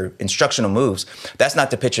your instructional moves, that's not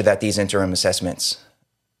the picture that these interim assessments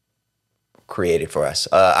created for us.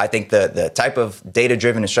 I think the type of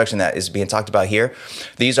data-driven instruction that is being talked about here,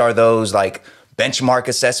 these are those like benchmark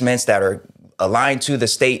assessments that are aligned to the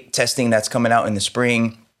state testing that's coming out in the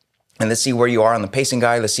spring. And let's see where you are on the pacing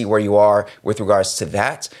guide. Let's see where you are with regards to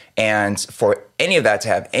that. And for any of that to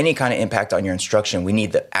have any kind of impact on your instruction, we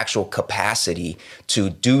need the actual capacity to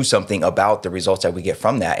do something about the results that we get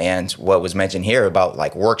from that. And what was mentioned here about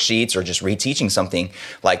like worksheets or just reteaching something,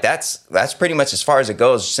 like that's pretty much as far as it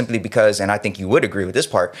goes, simply because, and I think you would agree with this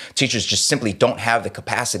part, teachers just simply don't have the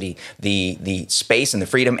capacity, the space and the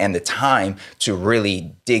freedom and the time to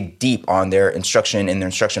really dig deep on their instruction and their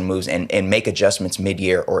instruction moves and make adjustments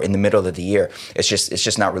mid-year or in the middle of the year. It's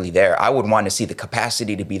just not really there. I would want to see the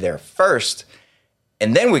capacity to be there first,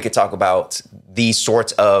 and then we could talk about these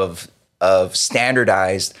sorts of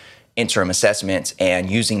standardized interim assessments and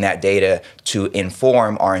using that data to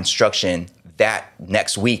inform our instruction that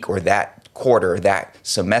next week or that quarter, that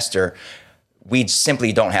semester. We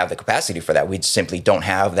simply don't have the capacity for that. We simply don't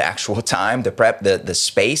have the actual time, the prep, the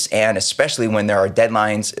space, and especially when there are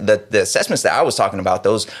deadlines, the assessments that I was talking about,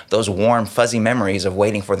 those warm, fuzzy memories of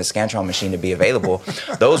waiting for the Scantron machine to be available,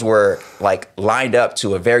 those were like lined up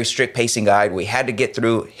to a very strict pacing guide. We had to get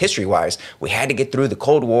through, history-wise, we had to get through the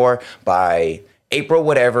Cold War by April,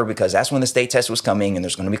 whatever, because that's when the state test was coming and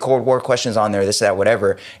there's going to be Cold War questions on there, this, that,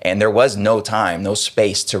 whatever. And there was no time, no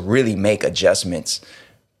space to really make adjustments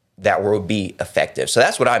that will be effective. So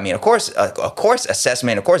that's what I mean. Of course,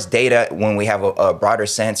 assessment, of course, data, when we have a broader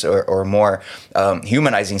sense or more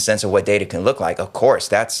humanizing sense of what data can look like, of course,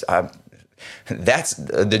 that's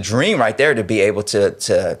the dream right there, to be able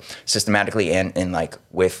to systematically and like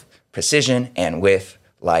with precision and with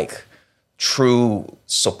like true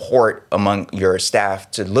support among your staff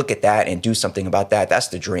to look at that and do something about that. That's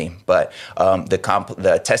the dream. But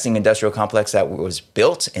the testing industrial complex that was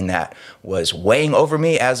built and that was weighing over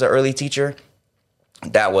me as an early teacher,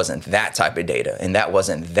 that wasn't that type of data and that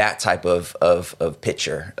wasn't that type of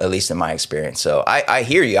picture, at least in my experience. So I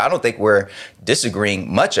hear you. I don't think we're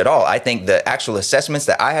disagreeing much at all. I think the actual assessments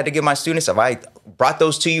that I had to give my students, if I brought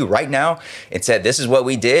those to you right now and said, this is what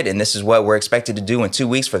we did and this is what we're expected to do in 2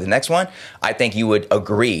 weeks for the next one, I think you would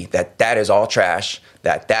agree that that is all trash,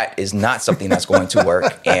 that is not something that's going to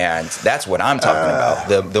work. And that's what I'm talking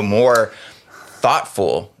about. The more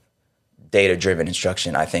thoughtful, data-driven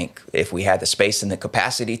instruction. I think if we had the space and the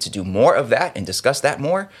capacity to do more of that and discuss that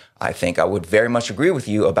more, I think I would very much agree with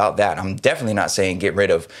you about that. I'm definitely not saying get rid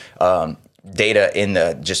of data in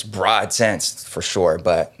the just broad sense, for sure.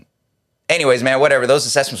 But anyways, man, whatever. Those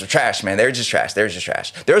assessments were trash, man. They're just trash.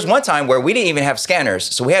 There was one time where we didn't even have scanners,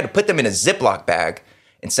 so we had to put them in a Ziploc bag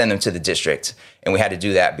and send them to the district. And we had to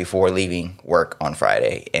do that before leaving work on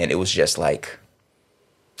Friday. And it was just like,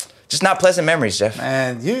 just not pleasant memories, Jeff.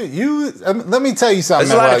 Man, you let me tell you something.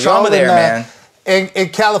 There's a lot of trauma there, man. In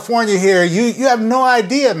California here, you have no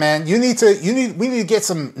idea, man. We need to get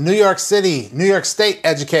some New York State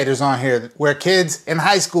educators on here, where kids in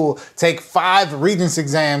high school take 5 Regents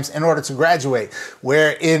exams in order to graduate.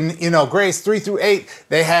 Where in grades 3 through 8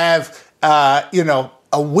 they have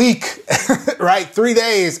a week, right? 3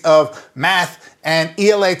 days of math and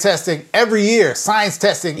ELA testing every year, science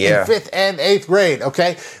testing in 5th and 8th grade,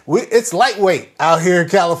 okay? It's lightweight out here in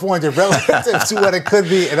California relative to what it could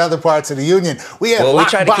be in other parts of the union. We had we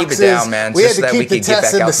try to keep it down, man. We had to keep the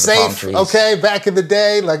tests in the safe, okay? Back in the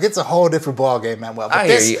day, like it's a whole different ballgame, man. Well, but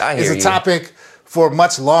this is a topic for a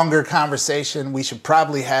much longer conversation. We should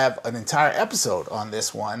probably have an entire episode on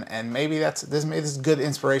this one, and maybe this is good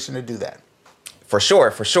inspiration to do that. For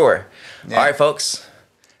sure. Yeah. All right, folks.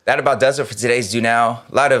 That about does it for today's Do Now.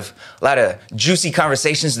 A lot of juicy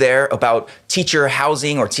conversations there about teacher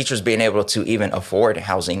housing, or teachers being able to even afford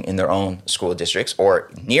housing in their own school districts or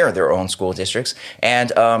near their own school districts, and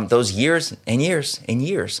those years and years and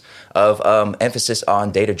years of emphasis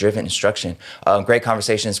on data-driven instruction. Great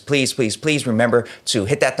conversations. Please remember to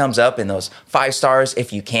hit that thumbs up and those 5 stars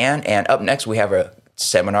if you can. And up next, we have a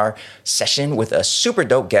seminar session with a super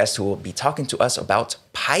dope guest who will be talking to us about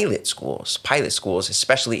pilot schools,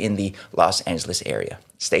 especially in the Los Angeles area.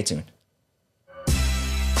 Stay tuned.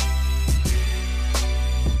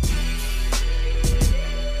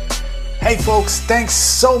 Hey folks, thanks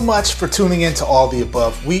so much for tuning in to All the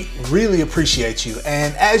Above. We really appreciate you.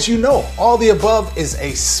 And as you know, All the Above is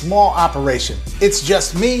a small operation. It's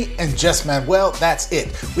just me and just Manuel, that's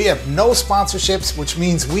it. We have no sponsorships, which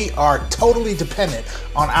means we are totally dependent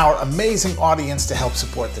on our amazing audience to help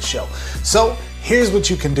support the show. So here's what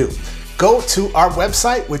you can do. Go to our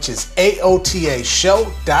website, which is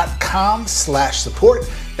aotashow.com/support.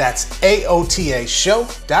 That's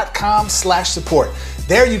aotashow.com/support.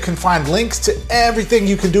 There you can find links to everything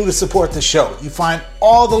you can do to support the show. You find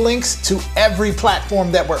all the links to every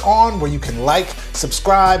platform that we're on where you can like,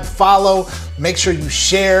 subscribe, follow. Make sure you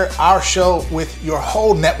share our show with your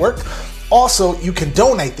whole network. Also, you can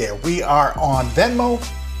donate there. We are on Venmo.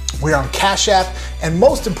 We're on Cash App, and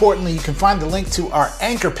most importantly, you can find the link to our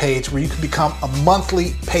Anchor page where you can become a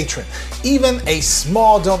monthly patron. Even a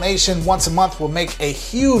small donation once a month will make a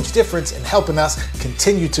huge difference in helping us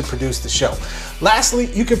continue to produce the show.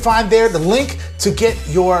 Lastly, you can find there the link to get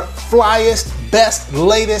your flyest, best,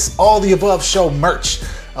 latest, all the above show merch.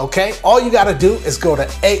 Okay, all you got to do is go to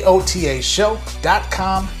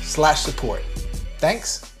aotashow.com/support.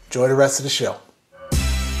 Thanks. Enjoy the rest of the show.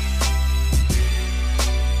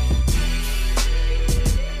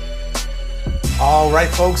 All right,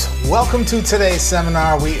 folks, welcome to today's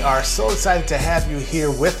seminar. We are so excited to have you here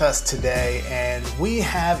with us today, and we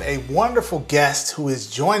have a wonderful guest who is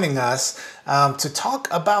joining us to talk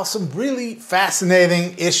about some really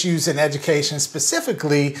fascinating issues in education,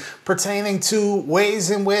 specifically pertaining to ways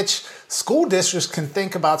in which school districts can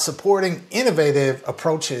think about supporting innovative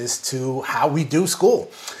approaches to how we do school.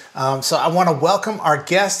 So I want to welcome our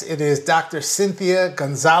guest. It is Dr. Cynthia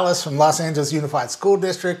Gonzalez from Los Angeles Unified School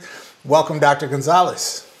District. Welcome, Dr.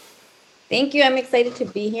 Gonzalez. Thank you. I'm excited to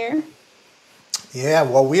be here. Yeah,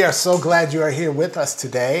 well, we are so glad you are here with us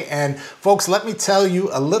today. And folks, let me tell you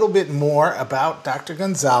a little bit more about Dr.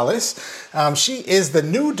 Gonzalez. She is the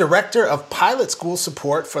new Director of Pilot School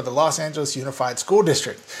Support for the Los Angeles Unified School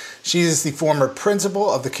District. She is the former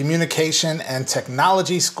principal of the Communication and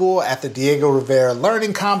Technology School at the Diego Rivera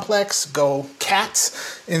Learning Complex, Go Cats,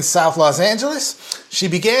 in South Los Angeles. She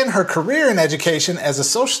began her career in education as a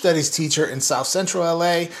social studies teacher in South Central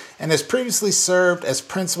LA and has previously served as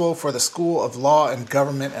principal for the School of Law and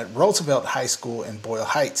Government at Roosevelt High School in Boyle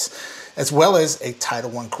Heights, as well as a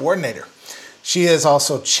Title I coordinator. She has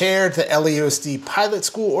also chaired the LAUSD Pilot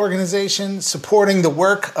School Organization, supporting the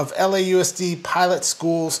work of LAUSD pilot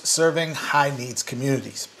schools serving high-needs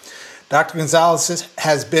communities. Dr. Gonzalez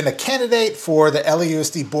has been a candidate for the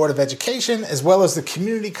LAUSD Board of Education as well as the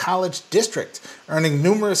Community College District, earning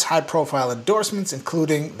numerous high-profile endorsements,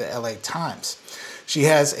 including the LA Times. She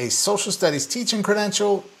has a social studies teaching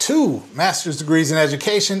credential, 2 master's degrees in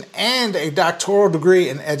education, and a doctoral degree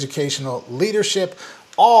in educational leadership,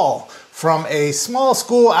 all from a small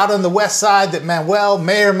school out on the west side that Manuel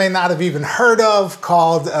may or may not have even heard of,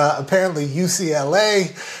 called apparently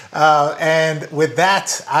UCLA. And with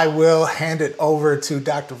that, I will hand it over to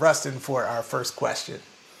Dr. Rustin for our first question.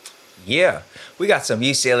 Yeah, we got some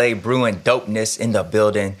UCLA brewing dopeness in the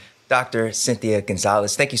building. Dr. Cynthia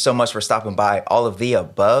Gonzalez, thank you so much for stopping by All of the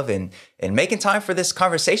Above and making time for this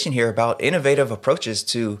conversation here about innovative approaches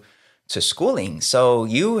to schooling. So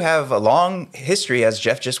you have a long history, as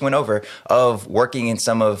Jeff just went over, of working in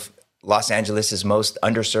some of Los Angeles's most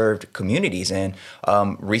underserved communities, and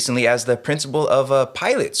recently as the principal of a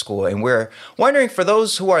pilot school. And we're wondering, for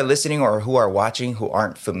those who are listening or who are watching who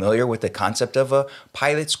aren't familiar with the concept of a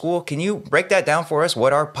pilot school, can you break that down for us?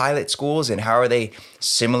 What are pilot schools and how are they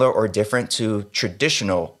similar or different to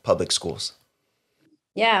traditional public schools?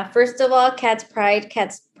 Yeah, first of all, Cats Pride,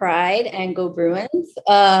 and Go Bruins.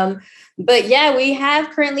 But yeah, we have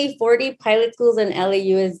currently 40 pilot schools in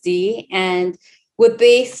LAUSD, and what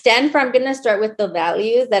they stand for, I'm going to start with the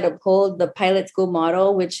values that uphold the pilot school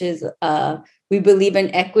model, which is we believe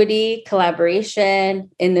in equity,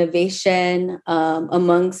 collaboration, innovation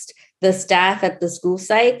amongst the staff at the school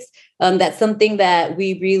sites. That's something that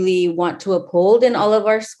we really want to uphold in all of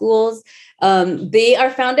our schools. They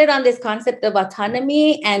are founded on this concept of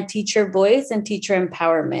autonomy and teacher voice and teacher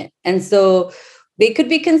empowerment. And so they could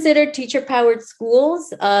be considered teacher-powered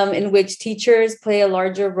schools in which teachers play a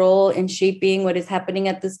larger role in shaping what is happening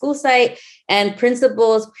at the school site, and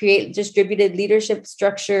principals create distributed leadership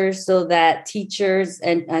structures so that teachers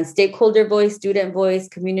and stakeholder voice, student voice,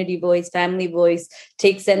 community voice, family voice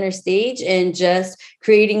take center stage in just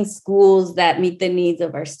creating schools that meet the needs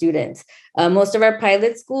of our students. Most of our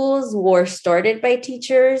pilot schools were started by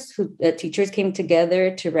teachers. Teachers came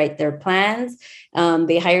together to write their plans.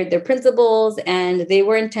 They hired their principals, and they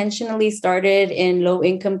were intentionally started in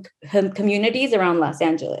low-income communities around Los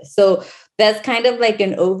Angeles. So that's kind of like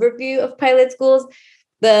an overview of pilot schools.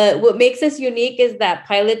 What makes us unique is that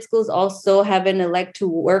pilot schools also have an elect to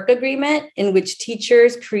work agreement in which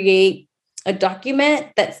teachers create a document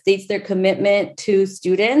that states their commitment to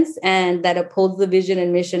students and that upholds the vision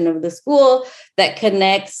and mission of the school, that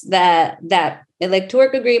connects that elect to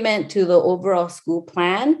work agreement to the overall school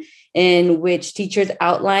plan, in which teachers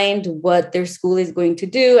outlined what their school is going to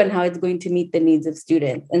do and how it's going to meet the needs of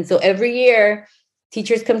students. And so every year,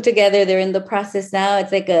 teachers come together. They're in the process now.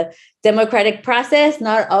 It's like a democratic process,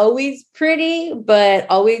 not always pretty, but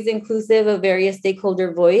always inclusive of various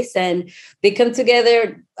stakeholder voice. And they come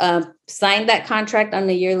together, sign that contract on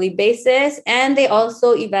a yearly basis. And they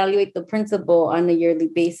also evaluate the principal on a yearly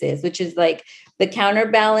basis, which is like the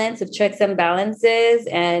counterbalance of checks and balances.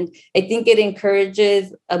 And I think it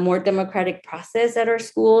encourages a more democratic process at our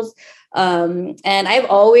schools. And I've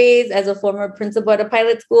always, as a former principal at a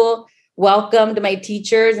pilot school, welcomed my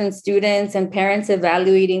teachers and students and parents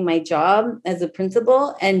evaluating my job as a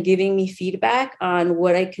principal and giving me feedback on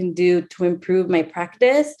what I can do to improve my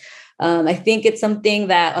practice. I think it's something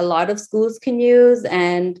that a lot of schools can use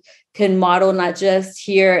and can model, not just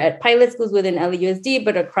here at pilot schools within LAUSD,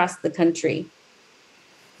 but across the country.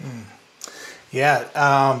 Yeah,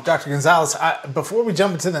 Dr. Gonzalez, before we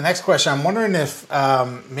jump into the next question, I'm wondering if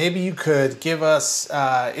maybe you could give us,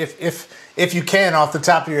 if you can, off the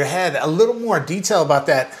top of your head, a little more detail about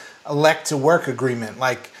that elect to work agreement.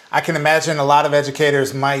 Like, I can imagine a lot of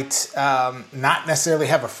educators might not necessarily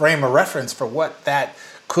have a frame of reference for what that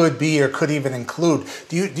could be or could even include.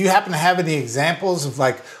 Do you happen to have any examples of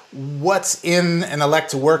like what's in an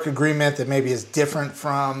elect to work agreement that maybe is different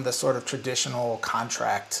from the sort of traditional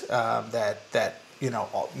contract that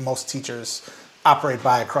most teachers operate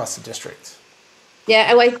by across the district?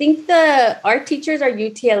 Yeah, I think our teachers are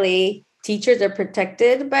UTLA. Teachers are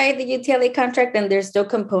protected by the UTLA contract, and there's still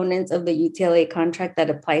components of the UTLA contract that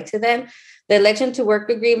apply to them. The election to work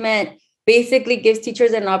agreement basically gives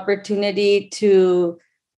teachers an opportunity to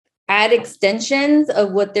add extensions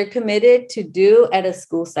of what they're committed to do at a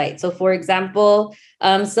school site. So for example,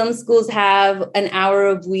 some schools have an hour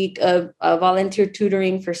a week of volunteer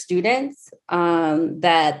tutoring for students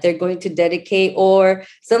that they're going to dedicate, or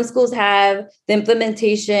some schools have the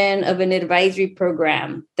implementation of an advisory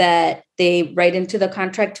program that they write into the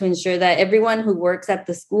contract to ensure that everyone who works at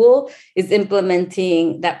the school is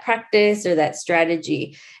implementing that practice or that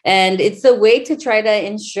strategy. And it's a way to try to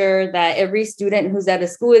ensure that every student who's at a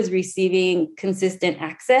school is receiving consistent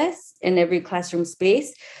access in every classroom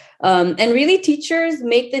space. And really, teachers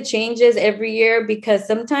make the changes every year because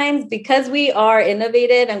we are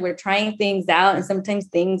innovative and we're trying things out, and sometimes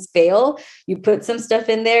things fail. You put some stuff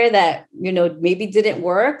in there that, maybe didn't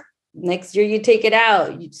work. Next year, you take it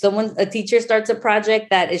out. A teacher starts a project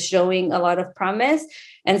that is showing a lot of promise.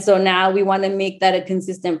 And so now we want to make that a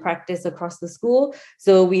consistent practice across the school.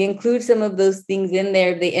 So we include some of those things in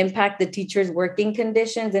there. If they impact the teacher's working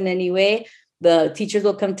conditions in any way, the teachers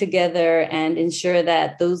will come together and ensure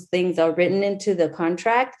that those things are written into the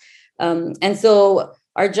contract. And so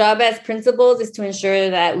our job as principals is to ensure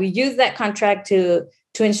that we use that contract to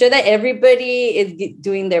ensure that everybody is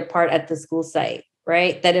doing their part at the school site,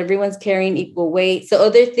 right? That everyone's carrying equal weight. So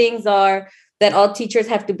other things are that all teachers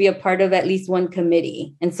have to be a part of at least one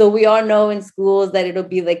committee. And so we all know in schools that it'll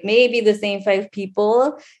be like maybe the same 5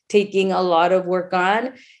 people taking a lot of work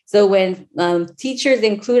on. So when teachers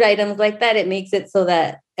include items like that, it makes it so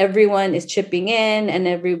that everyone is chipping in and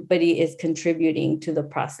everybody is contributing to the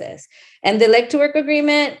process. And the elect to work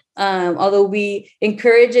agreement, although we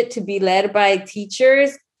encourage it to be led by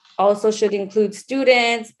teachers, also should include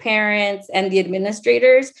students, parents, and the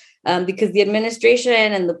administrators, because the administration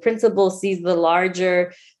and the principal sees the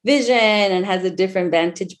larger vision and has a different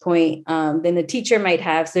vantage point than a teacher might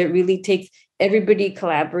have. So it really takes everybody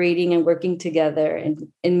collaborating and working together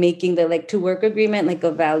and making the elect to work agreement like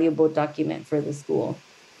a valuable document for the school.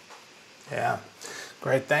 Yeah,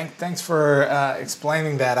 great. Thanks for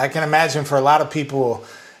explaining that. I can imagine for a lot of people,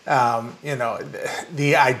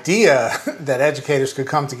 the idea that educators could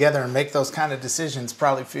come together and make those kind of decisions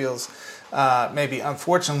probably feels maybe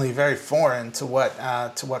unfortunately very foreign to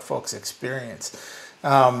what folks experience.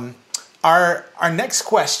 Our next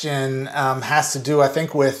question has to do, I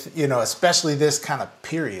think, with especially this kind of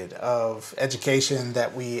period of education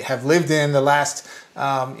that we have lived in the last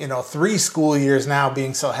 3 school years now,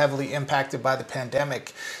 being so heavily impacted by the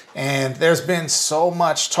pandemic. And there's been so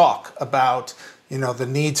much talk about the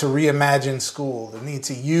need to reimagine school, the need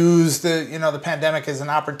to use the pandemic as an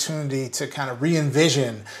opportunity to kind of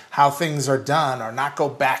re-envision how things are done, or not go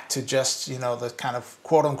back to just, the kind of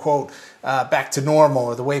quote unquote back to normal,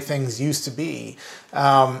 or the way things used to be.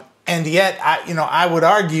 And yet, I would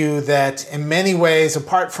argue that in many ways,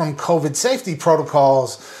 apart from COVID safety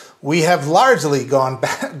protocols, we have largely gone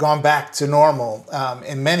back to normal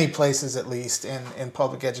in many places, at least in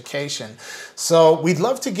public education. So we'd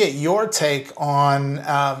love to get your take on,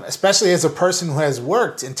 especially as a person who has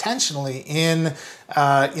worked intentionally in,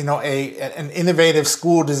 an innovative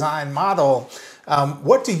school design model.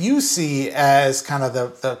 What do you see as kind of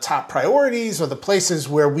the top priorities, or the places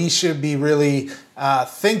where we should be really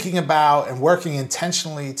thinking about and working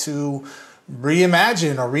intentionally to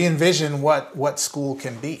reimagine or re-envision what school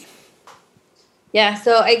can be? Yeah,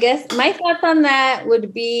 so I guess my thoughts on that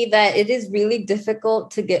would be that it is really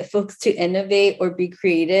difficult to get folks to innovate or be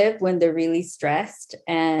creative when they're really stressed,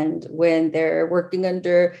 and when they're working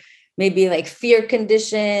under maybe like fear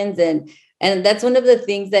conditions. And that's one of the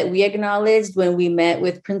things that we acknowledged when we met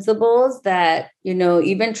with principals, that,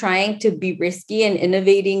 even trying to be risky and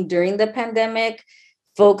innovating during the pandemic,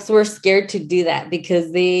 folks were scared to do that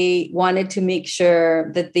because they wanted to make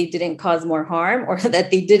sure that they didn't cause more harm, or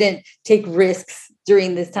that they didn't take risks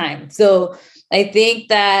during this time. So I think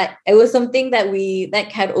that it was something that we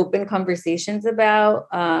had open conversations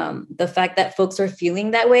about, the fact that folks are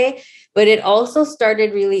feeling that way. But it also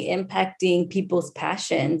started really impacting people's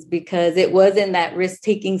passions, because it was in that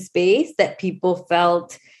risk-taking space that people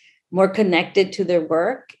felt more connected to their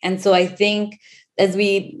work. And so I think, as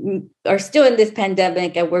we are still in this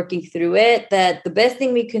pandemic and working through it, that the best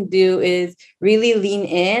thing we can do is really lean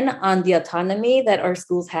in on the autonomy that our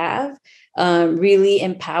schools have, really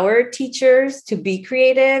empower teachers to be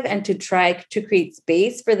creative and to try to create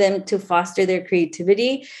space for them to foster their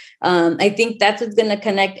creativity. I think that's what's going to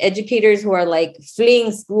connect educators who are like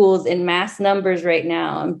fleeing schools in mass numbers right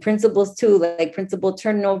now, and principals too, like principal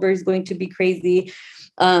turnover is going to be crazy.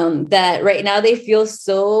 That right now they feel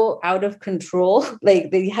so out of control,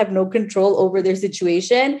 like they have no control over their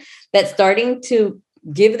situation, that starting to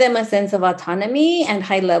give them a sense of autonomy and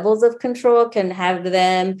high levels of control can have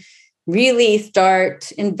them really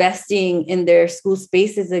start investing in their school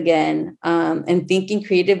spaces again, and thinking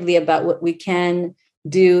creatively about what we can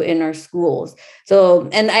do in our schools. So,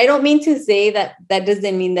 and I don't mean to say that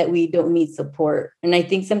doesn't mean that we don't need support. And I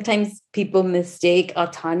think sometimes people mistake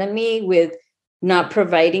autonomy with not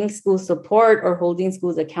providing school support or holding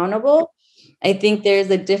schools accountable. I think there's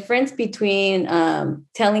a difference between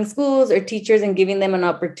telling schools or teachers and giving them an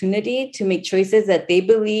opportunity to make choices that they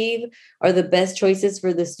believe are the best choices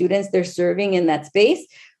for the students they're serving in that space.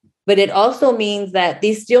 But it also means that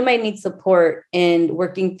they still might need support in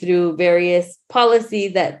working through various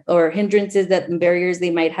policies or hindrances and barriers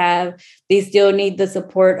they might have. They still need the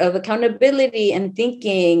support of accountability and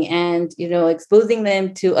thinking, and, exposing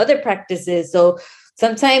them to other practices. So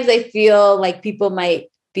sometimes I feel like people might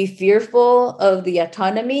be fearful of the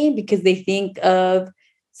autonomy because they think of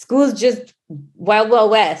schools just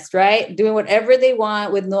wild west, right? Doing whatever they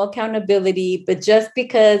want with no accountability. But just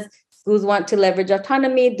because schools want to leverage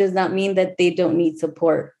autonomy does not mean that they don't need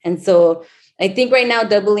support. And so I think right now,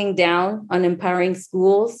 doubling down on empowering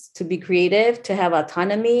schools to be creative, to have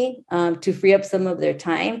autonomy, to free up some of their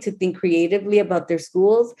time to think creatively about their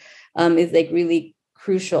schools, is like really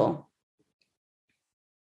crucial.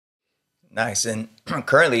 Nice. And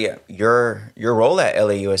currently, your role at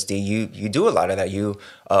LAUSD, you do a lot of that. You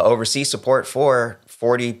oversee support for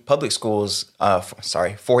 40 public schools,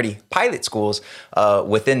 40 pilot schools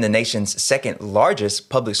within the nation's second largest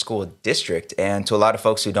public school district. And to a lot of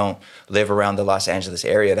folks who don't live around the Los Angeles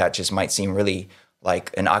area, that just might seem really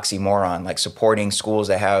like an oxymoron, like supporting schools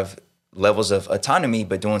that have levels of autonomy,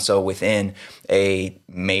 but doing so within a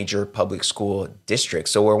major public school district.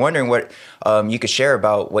 So we're wondering what you could share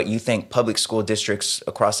about what you think public school districts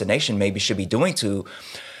across the nation maybe should be doing to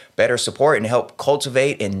better support and help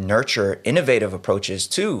cultivate and nurture innovative approaches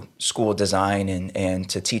to school design and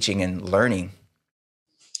to teaching and learning.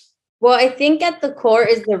 Well, I think at the core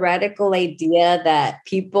is the radical idea that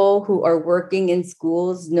people who are working in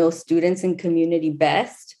schools know students and community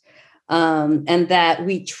best. And that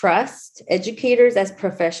we trust educators as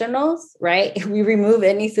professionals, right? If we remove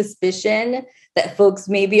any suspicion that folks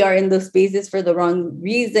maybe are in those spaces for the wrong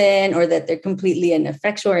reason, or that they're completely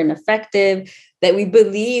ineffectual or ineffective, that we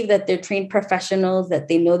believe that they're trained professionals, that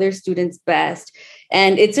they know their students best.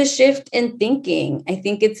 And it's a shift in thinking. I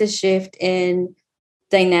think it's a shift in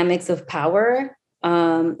dynamics of power,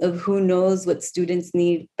 of who knows what students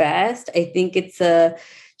need best. I think it's a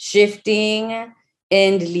shifting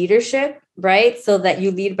in leadership, right? So that you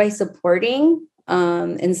lead by supporting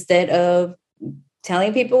instead of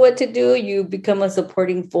telling people what to do. You become a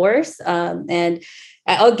supporting force. And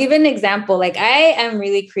I'll give an example. Like, I am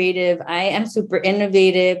really creative. I am super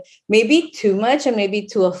innovative, maybe too much and maybe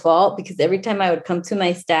to a fault, because every time I would come to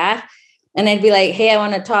my staff and I'd be like, hey, I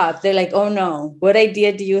want to talk. They're like, oh no, what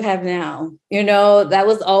idea do you have now? You know, that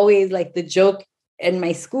was always like the joke in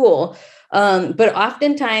my school. But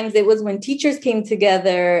oftentimes it was when teachers came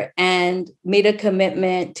together and made a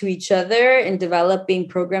commitment to each other in developing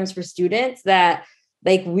programs for students that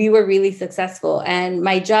like we were really successful. And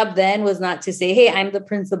my job then was not to say, hey, I'm the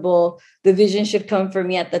principal, the vision should come from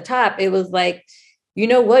me at the top. It was like, you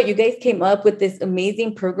know what, you guys came up with this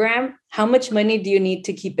amazing program. How much money do you need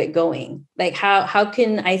to keep it going? Like, how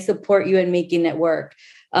can I support you in making it work?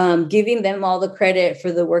 Giving them all the credit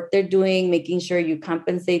for the work they're doing, making sure you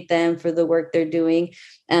compensate them for the work they're doing,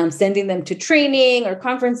 sending them to training or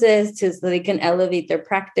conferences so they can elevate their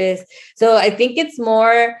practice. So I think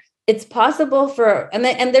it's possible for,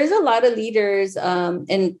 and there's a lot of leaders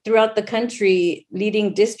and throughout the country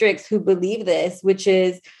leading districts who believe this, which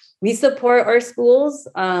is we support our schools.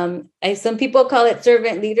 Some people call it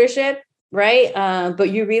servant leadership, right?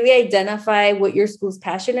 But you really identify what your school's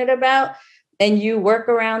passionate about, and you work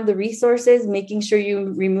around the resources, making sure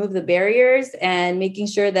you remove the barriers and making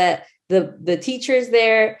sure that the teachers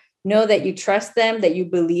there know that you trust them, that you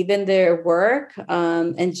believe in their work,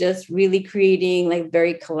 and just really creating like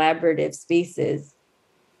very collaborative spaces.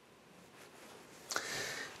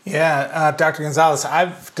 Yeah, Dr. Gonzalez,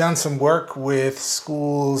 I've done some work with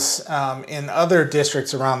schools in other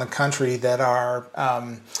districts around the country that are,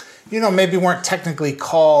 maybe weren't technically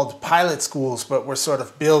called pilot schools, but were sort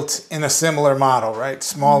of built in a similar model, right?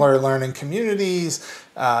 Smaller learning communities,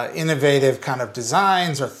 innovative kind of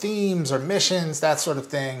designs or themes or missions, that sort of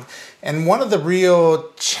thing. And one of the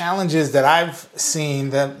real challenges that I've seen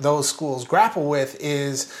that those schools grapple with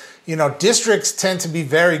is, districts tend to be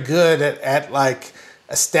very good at like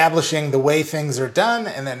establishing the way things are done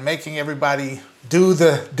and then making everybody do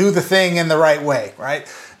the thing in the right way, right?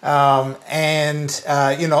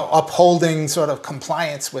 Upholding sort of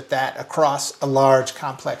compliance with that across a large,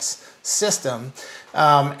 complex system.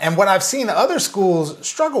 And what I've seen other schools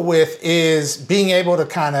struggle with is being able to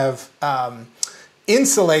kind of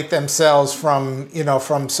insulate themselves from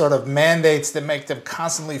sort of mandates that make them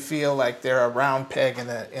constantly feel like they're a round peg in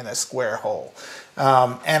a square hole.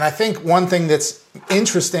 And I think one thing that's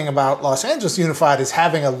interesting about Los Angeles Unified is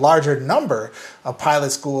having a larger number of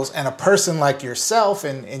pilot schools and a person like yourself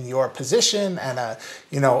in your position and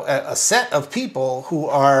a set of people who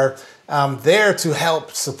are there to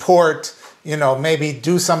help support, maybe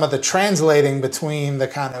do some of the translating between the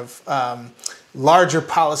kind of larger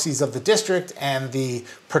policies of the district and the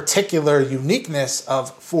particular uniqueness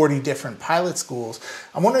of 40 different pilot schools.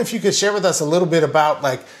 I'm wondering if you could share with us a little bit about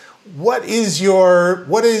like, what is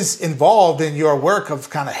involved in your work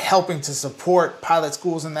of kind of helping to support pilot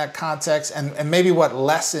schools in that context, and maybe what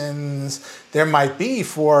lessons there might be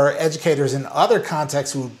for educators in other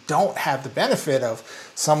contexts who don't have the benefit of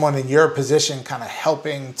someone in your position kind of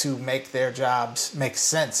helping to make their jobs make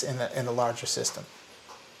sense in a larger system?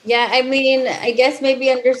 Yeah, I mean, I guess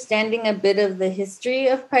maybe understanding a bit of the history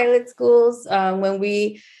of pilot schools.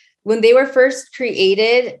 When they were first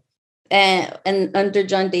created, and under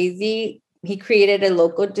John Daisy, he created a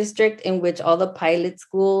local district in which all the pilot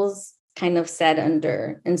schools kind of sat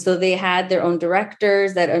under. And so they had their own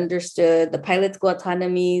directors that understood the pilot school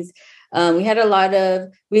autonomies. We had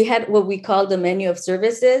what we called a menu of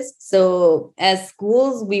services. So as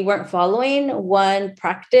schools, we weren't following one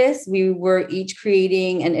practice. We were each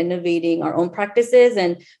creating and innovating our own practices.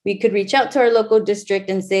 And we could reach out to our local district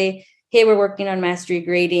and say, hey, we're working on mastery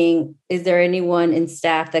grading. Is there anyone in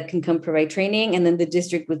staff that can come provide training? And then the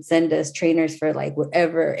district would send us trainers for like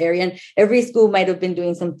whatever area. And every school might have been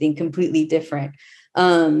doing something completely different.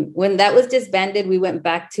 When that was disbanded, we went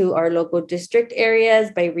back to our local district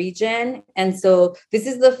areas by region. And so this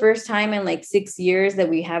is the first time in like 6 years that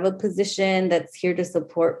we have a position that's here to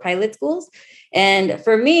support pilot schools. And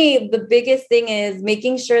for me, the biggest thing is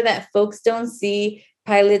making sure that folks don't see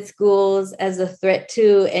pilot schools as a threat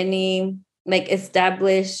to any like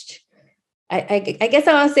established, I guess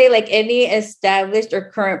I want to say like any established or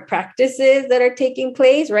current practices that are taking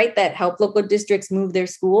place, right, that help local districts move their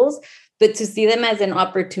schools, but to see them as an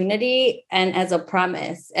opportunity and as a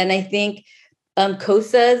promise. And I think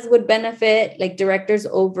COSAs would benefit, like directors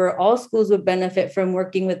over all schools would benefit from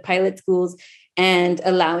working with pilot schools and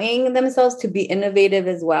allowing themselves to be innovative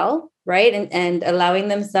as well, right? And allowing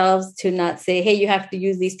themselves to not say, hey, you have to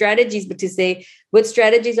use these strategies, but to say, what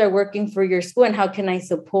strategies are working for your school and how can I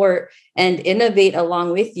support and innovate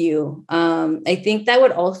along with you? I think that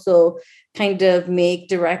would also kind of make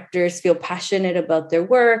directors feel passionate about their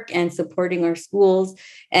work and supporting our schools.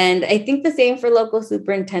 And I think the same for local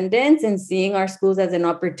superintendents and seeing our schools as an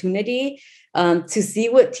opportunity to see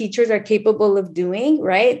what teachers are capable of doing,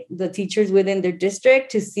 right? The teachers within their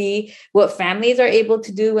district, to see what families are able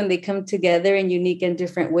to do when they come together in unique and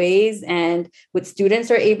different ways, and what students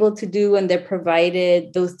are able to do when they're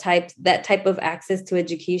provided that type of access to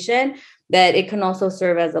education, that it can also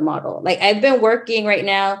serve as a model. Like I've been working right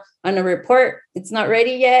now on a report. It's not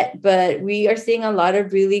ready yet, but we are seeing a lot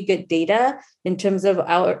of really good data in terms of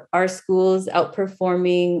our schools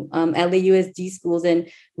outperforming LAUSD schools. And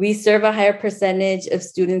we serve a higher percentage of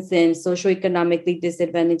students in socioeconomically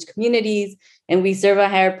disadvantaged communities, and we serve a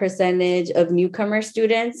higher percentage of newcomer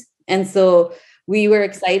students. And so we were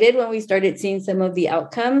excited when we started seeing some of the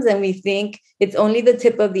outcomes, and we think it's only the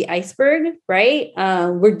tip of the iceberg, right?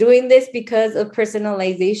 We're doing this because of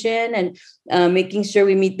personalization and making sure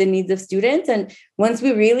we meet the needs of students. And once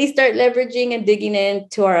we really start leveraging and digging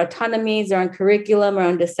into our autonomies around curriculum,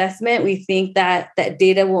 around assessment, we think that that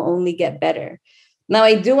data will only get better. Now,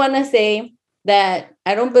 I do want to say that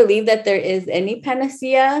I don't believe that there is any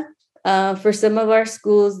panacea for some of our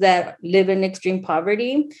schools that live in extreme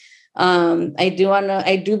poverty.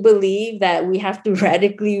 I do believe that we have to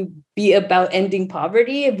radically be about ending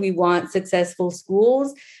poverty if we want successful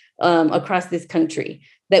schools across this country.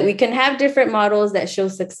 That we can have different models that show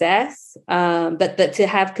success, but that to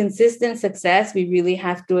have consistent success, we really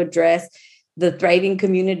have to address the thriving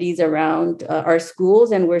communities around our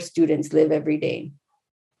schools and where students live every day.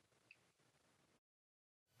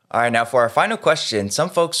 All right, now for our final question, some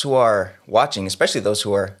folks who are watching, especially those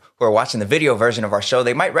who are watching the video version of our show,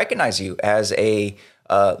 they might recognize you as a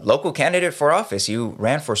local candidate for office. You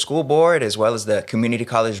ran for school board as well as the community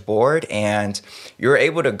college board, and you were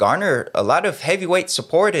able to garner a lot of heavyweight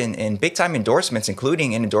support and big time endorsements,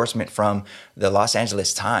 including an endorsement from the Los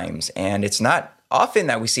Angeles Times. And it's not often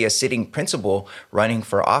that we see a sitting principal running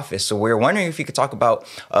for office. So we're wondering if you could talk about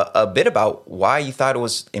a bit about why you thought it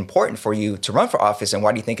was important for you to run for office, and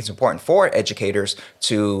why do you think it's important for educators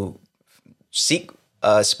to seek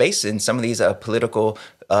space in some of these political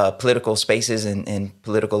spaces and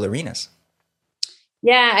political arenas?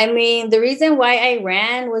 Yeah, I mean, the reason why I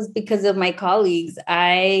ran was because of my colleagues.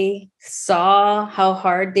 I saw how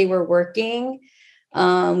hard they were working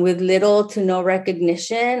with little to no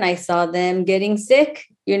recognition. I saw them getting sick,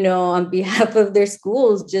 on behalf of their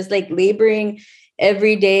schools, just like laboring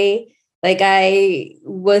every day. Like I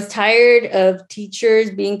was tired of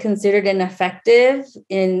teachers being considered ineffective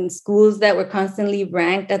in schools that were constantly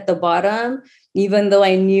ranked at the bottom, even though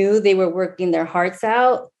I knew they were working their hearts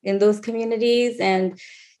out in those communities. And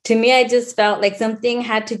to me, I just felt like something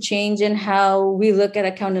had to change in how we look at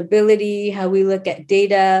accountability, how we look at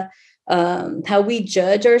data, how we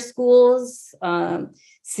judge our schools,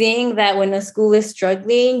 seeing that when a school is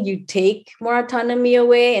struggling, you take more autonomy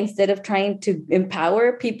away instead of trying to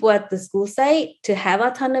empower people at the school site to have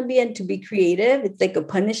autonomy and to be creative. It's like a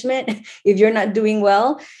punishment if you're not doing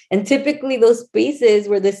well. And typically those spaces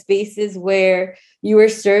were the spaces where you were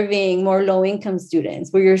serving more low-income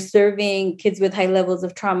students, where you're serving kids with high levels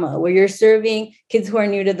of trauma, where you're serving kids who are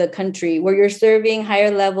new to the country, where you're serving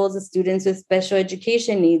higher levels of students with special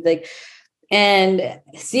education needs. And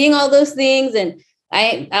seeing all those things, and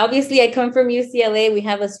I come from UCLA. We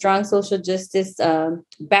have a strong social justice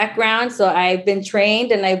background. So I've been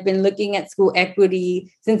trained and I've been looking at school equity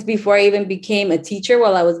since before I even became a teacher,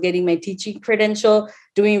 while I was getting my teaching credential,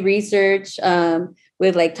 doing research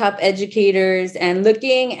with like top educators and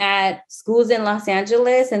looking at schools in Los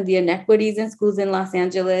Angeles and the inequities in schools in Los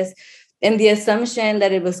Angeles, and the assumption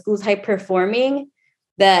that if a school's high performing,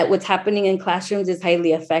 that what's happening in classrooms is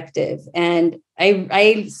highly effective. And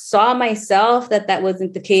I saw myself that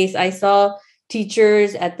wasn't the case. I saw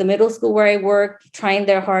teachers at the middle school where I worked trying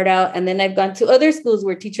their heart out. And then I've gone to other schools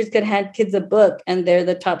where teachers could hand kids a book and they're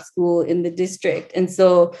the top school in the district. And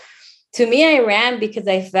so to me, I ran because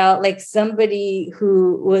I felt like somebody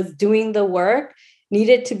who was doing the work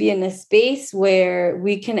needed to be in a space where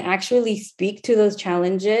we can actually speak to those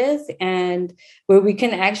challenges and where we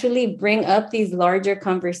can actually bring up these larger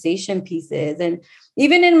conversation pieces. And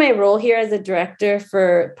even in my role here as a director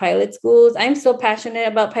for pilot schools, I'm so passionate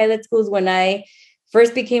about pilot schools. When I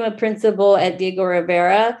first became a principal at Diego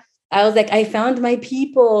Rivera, I was like, I found my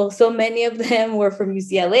people. So many of them were from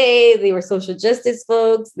UCLA. They were social justice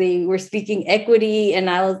folks. They were speaking equity. And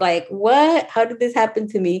I was like, what? How did this happen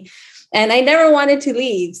to me? And I never wanted to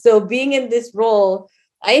leave. So being in this role,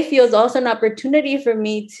 I feel is also an opportunity for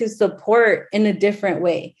me to support in a different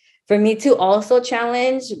way, for me to also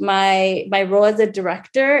challenge my role as a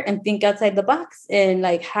director and think outside the box and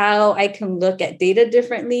like how I can look at data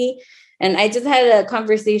differently. And I just had a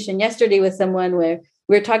conversation yesterday with someone where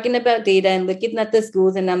we were talking about data and looking at the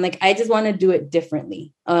schools, and I'm like, I just want to do it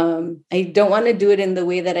differently. I don't want to do it in the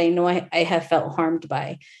way that I know I have felt harmed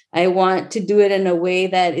by. I want to do it in a way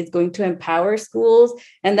that is going to empower schools,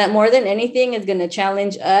 and that more than anything is going to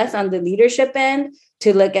challenge us on the leadership end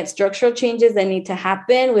to look at structural changes that need to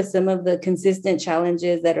happen with some of the consistent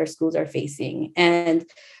challenges that our schools are facing. And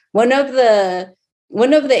one of the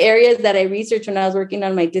areas that I researched when I was working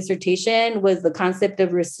on my dissertation was the concept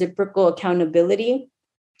of reciprocal accountability.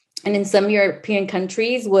 And in some European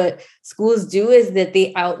countries, what schools do is that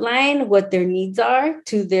they outline what their needs are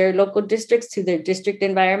to their local districts, to their district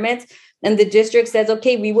environments. And the district says,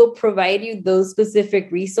 okay, we will provide you those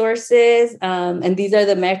specific resources. And these are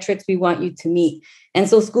the metrics we want you to meet. And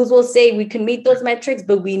so schools will say, we can meet those metrics,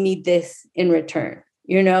 but we need this in return.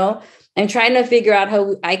 You know, I'm trying to figure out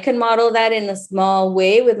how I can model that in a small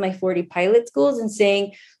way with my 40 pilot schools and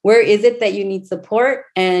saying, where is it that you need support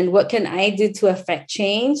and what can I do to affect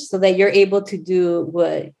change so that you're able to do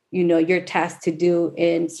what, you know, you're tasked to do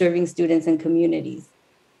in serving students and communities.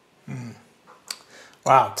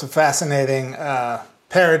 Wow, it's a fascinating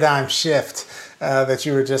paradigm shift that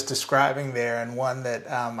you were just describing there, and one that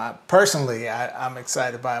I'm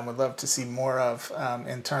excited by and would love to see more of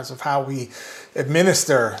in terms of how we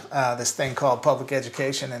administer this thing called public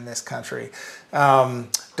education in this country.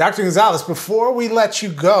 Dr. Gonzalez, before we let you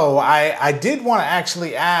go, I did want to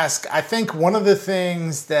actually ask, I think one of the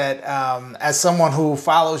things that as someone who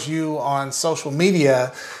follows you on social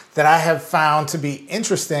media that I have found to be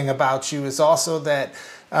interesting about you is also that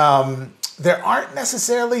there aren't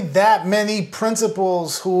necessarily that many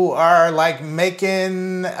principals who are like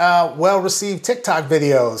making well-received TikTok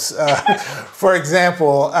videos, for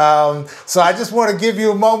example. So I just want to give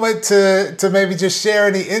you a moment to maybe just share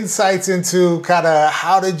any insights into kind of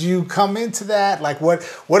how did you come into that? Like what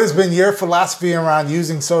has been your philosophy around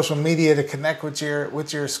using social media to connect with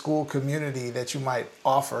your school community that you might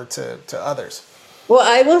offer to others? Well,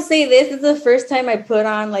 I will say this is the first time I put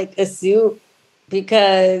on like a suit,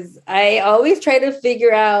 because I always try to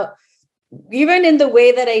figure out, even in the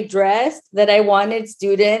way that I dressed, that I wanted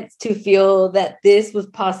students to feel that this was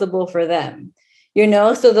possible for them, you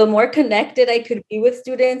know? So the more connected I could be with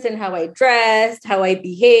students and how I dressed, how I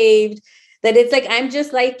behaved, that it's like, I'm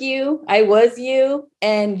just like you, I was you,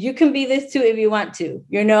 and you can be this too if you want to,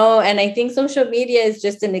 you know? And I think social media is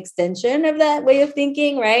just an extension of that way of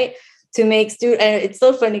thinking, right? To make students, and it's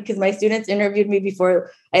so funny because my students interviewed me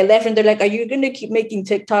before I left and they're like, are you going to keep making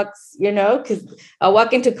TikToks? You know, because I'll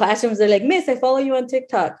walk into classrooms, they're like, Miss, I follow you on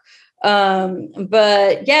TikTok.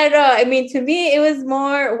 But yeah, no, I mean, to me, it was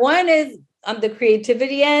more, one is on the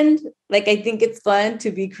creativity end. Like, I think it's fun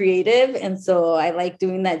to be creative. And so I like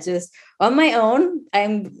doing that just on my own.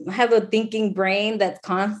 I have a thinking brain that's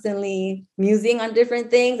constantly musing on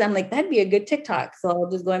different things. I'm like, that'd be a good TikTok. So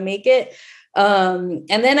I'll just go and make it. And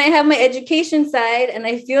then I have my education side, and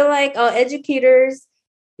I feel like all educators,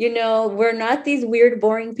 you know, we're not these weird,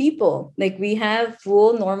 boring people. Like, we have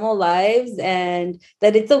full, normal lives, and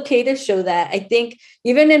that it's okay to show that. I think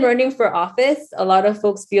even in running for office, a lot of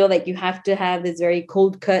folks feel like you have to have this very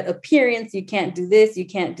cold cut appearance. You can't do this, you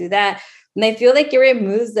can't do that. And I feel like it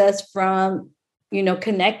removes us from, you know,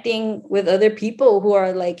 connecting with other people who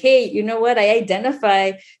are like, hey, you know what? I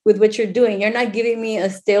identify with what you're doing. You're not giving me a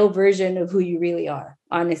stale version of who you really are,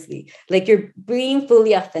 honestly. Like, you're being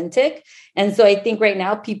fully authentic. And so I think right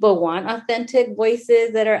now people want authentic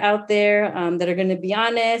voices that are out there, that are going to be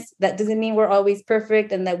honest. That doesn't mean we're always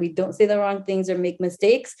perfect and that we don't say the wrong things or make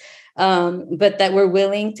mistakes, but that we're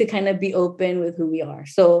willing to kind of be open with who we are.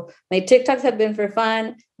 So my TikToks have been for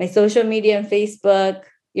fun. My social media and Facebook,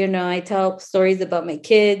 you know, I tell stories about my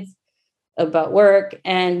kids, about work,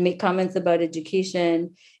 and make comments about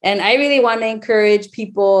education. And I really want to encourage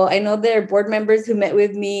people. I know there are board members who met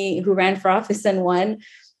with me, who ran for office and won,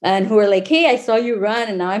 and who are like, hey, I saw you run,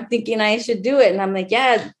 and now I'm thinking I should do it. And I'm like,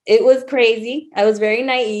 yeah, it was crazy. I was very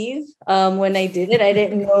naive when I did it. I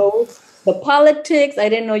didn't know the politics. I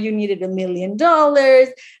didn't know you needed $1 million.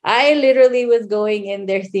 I literally was going in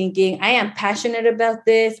there thinking, I am passionate about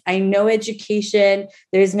this. I know education.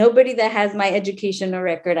 There's nobody that has my educational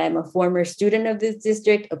record. I'm a former student of this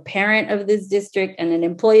district, a parent of this district, and an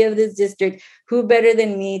employee of this district. Who better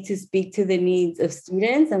than me to speak to the needs of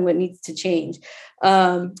students and what needs to change?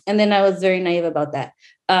 And then I was very naive about that.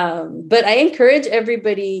 But I encourage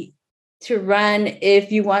everybody to run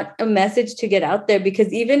if you want a message to get out there,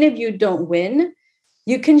 because even if you don't win,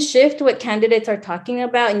 you can shift what candidates are talking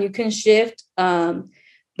about, and you can shift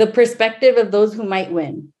the perspective of those who might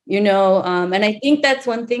win, and I think that's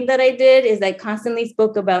one thing that I did is I constantly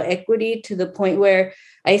spoke about equity to the point where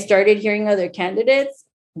I started hearing other candidates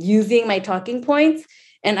using my talking points.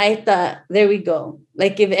 And I thought, there we go.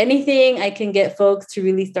 Like, if anything, I can get folks to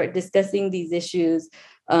really start discussing these issues.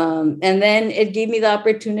 And then it gave me the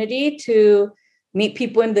opportunity to meet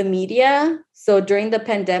people in the media. So during the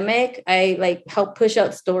pandemic, I helped push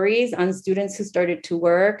out stories on students who started to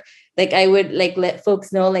work. I would let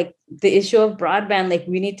folks know, the issue of broadband,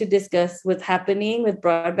 we need to discuss what's happening with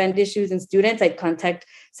broadband issues and students. I'd contact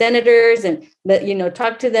senators and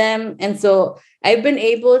talk to them. And so I've been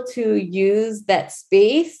able to use that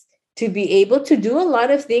space to be able to do a lot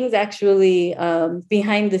of things actually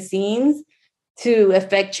behind the scenes to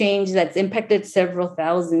affect change that's impacted several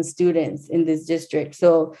thousand students in this district.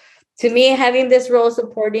 So to me, having this role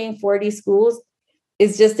supporting 40 schools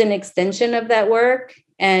is just an extension of that work,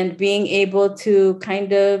 and being able to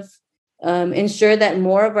kind of ensure that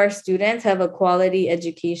more of our students have a quality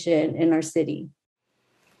education in our city.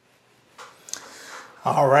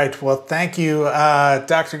 All right. Well, thank you,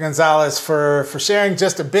 Dr. Gonzalez, for sharing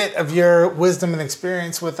just a bit of your wisdom and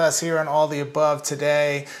experience with us here on All the Above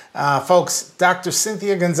today. Folks, Dr.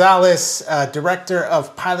 Cynthia Gonzalez, Director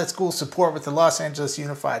of Pilot School Support with the Los Angeles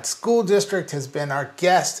Unified School District, has been our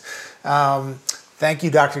guest. Thank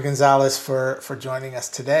you, Dr. Gonzalez, for joining us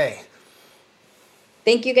today.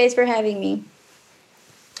 Thank you guys for having me.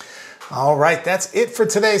 All right, that's it for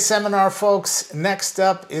today's seminar, folks. Next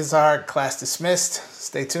up is our class dismissed.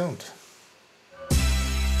 Stay tuned.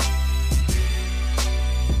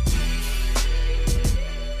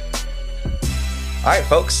 All right,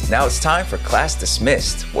 folks, now it's time for Class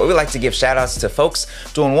Dismissed, where we like to give shout outs to folks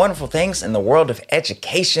doing wonderful things in the world of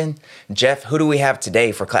education. Jeff, who do we have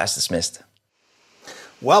today for Class Dismissed?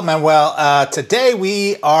 Well, Manuel, today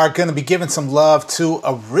we are going to be giving some love to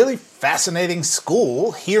a really fascinating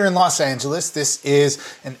school here in Los Angeles. This is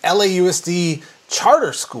an LAUSD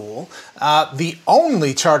charter school, the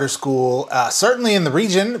only charter school, certainly in the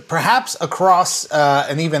region, perhaps across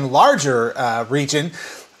an even larger region,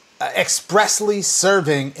 expressly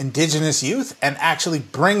serving Indigenous youth and actually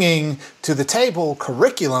bringing to the table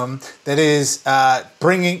curriculum that is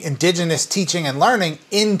bringing Indigenous teaching and learning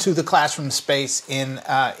into the classroom space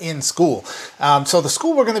in school. So the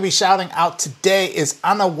school we're going to be shouting out today is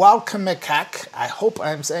Anawalkamekak. I hope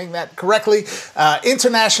I'm saying that correctly.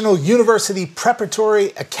 International University Preparatory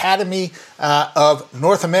Academy of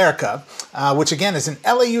North America, which again is an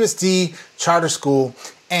LAUSD charter school.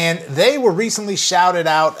 And they were recently shouted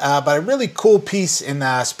out by a really cool piece in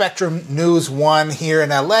Spectrum News 1 here in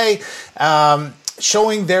LA,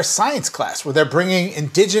 showing their science class, where they're bringing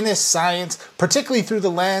Indigenous science, particularly through the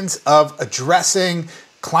lens of addressing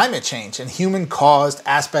climate change and human-caused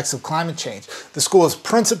aspects of climate change. The school's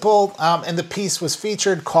principal in the piece was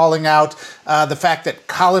featured, calling out the fact that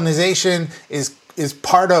colonization is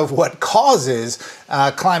part of what causes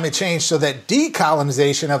climate change, so that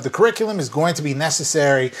decolonization of the curriculum is going to be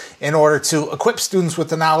necessary in order to equip students with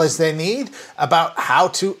the knowledge they need about how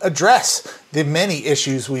to address the many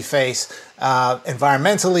issues we face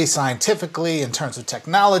environmentally, scientifically, in terms of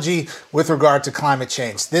technology with regard to climate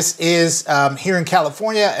change. This is, here in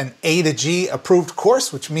California, an A to G approved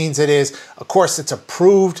course, which means it is a course that's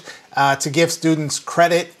approved to give students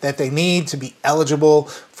credit that they need to be eligible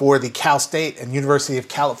for the Cal State and University of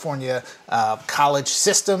California college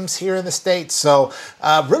systems here in the state. So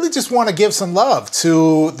really just want to give some love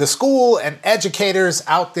to the school and educators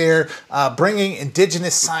out there bringing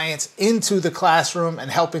Indigenous science into the classroom and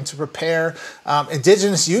helping to prepare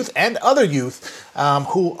Indigenous youth and other youth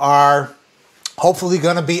who are hopefully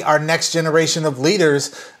going to be our next generation of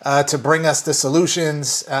leaders to bring us the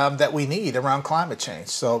solutions that we need around climate change.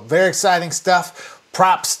 So very exciting stuff.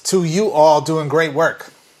 Props to you all doing great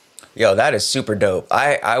work. Yo, that is super dope.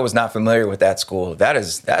 I was not familiar with that school. That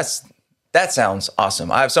sounds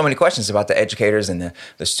awesome. I have so many questions about the educators and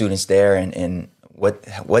the students there, and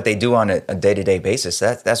what they do on a day-to-day basis.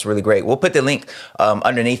 That's really great. We'll put the link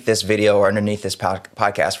underneath this video or underneath this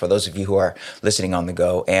podcast for those of you who are listening on the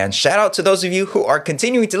go. And shout out to those of you who are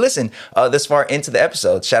continuing to listen this far into the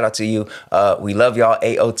episode. Shout out to you. We love y'all,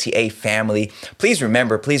 AOTA family. Please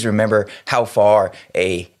remember how far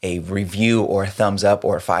a review or a thumbs up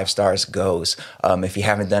or 5 stars goes. If you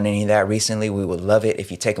haven't done any of that recently, we would love it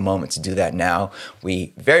if you take a moment to do that now.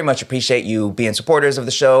 We very much appreciate you being supporters of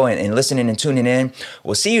the show and listening and tuning in.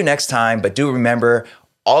 We'll see you next time, but do remember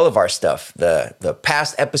all of our stuff, the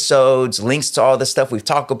past episodes, links to all the stuff we've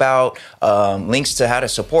talked about, links to how to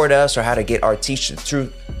support us or how to get our Teach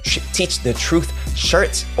the Truth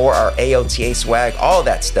shirts or our AOTA swag. All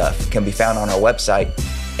that stuff can be found on our website,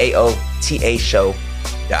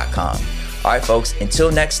 aotashow.com. All right, folks,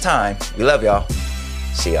 until next time, we love y'all.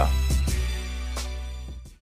 See y'all.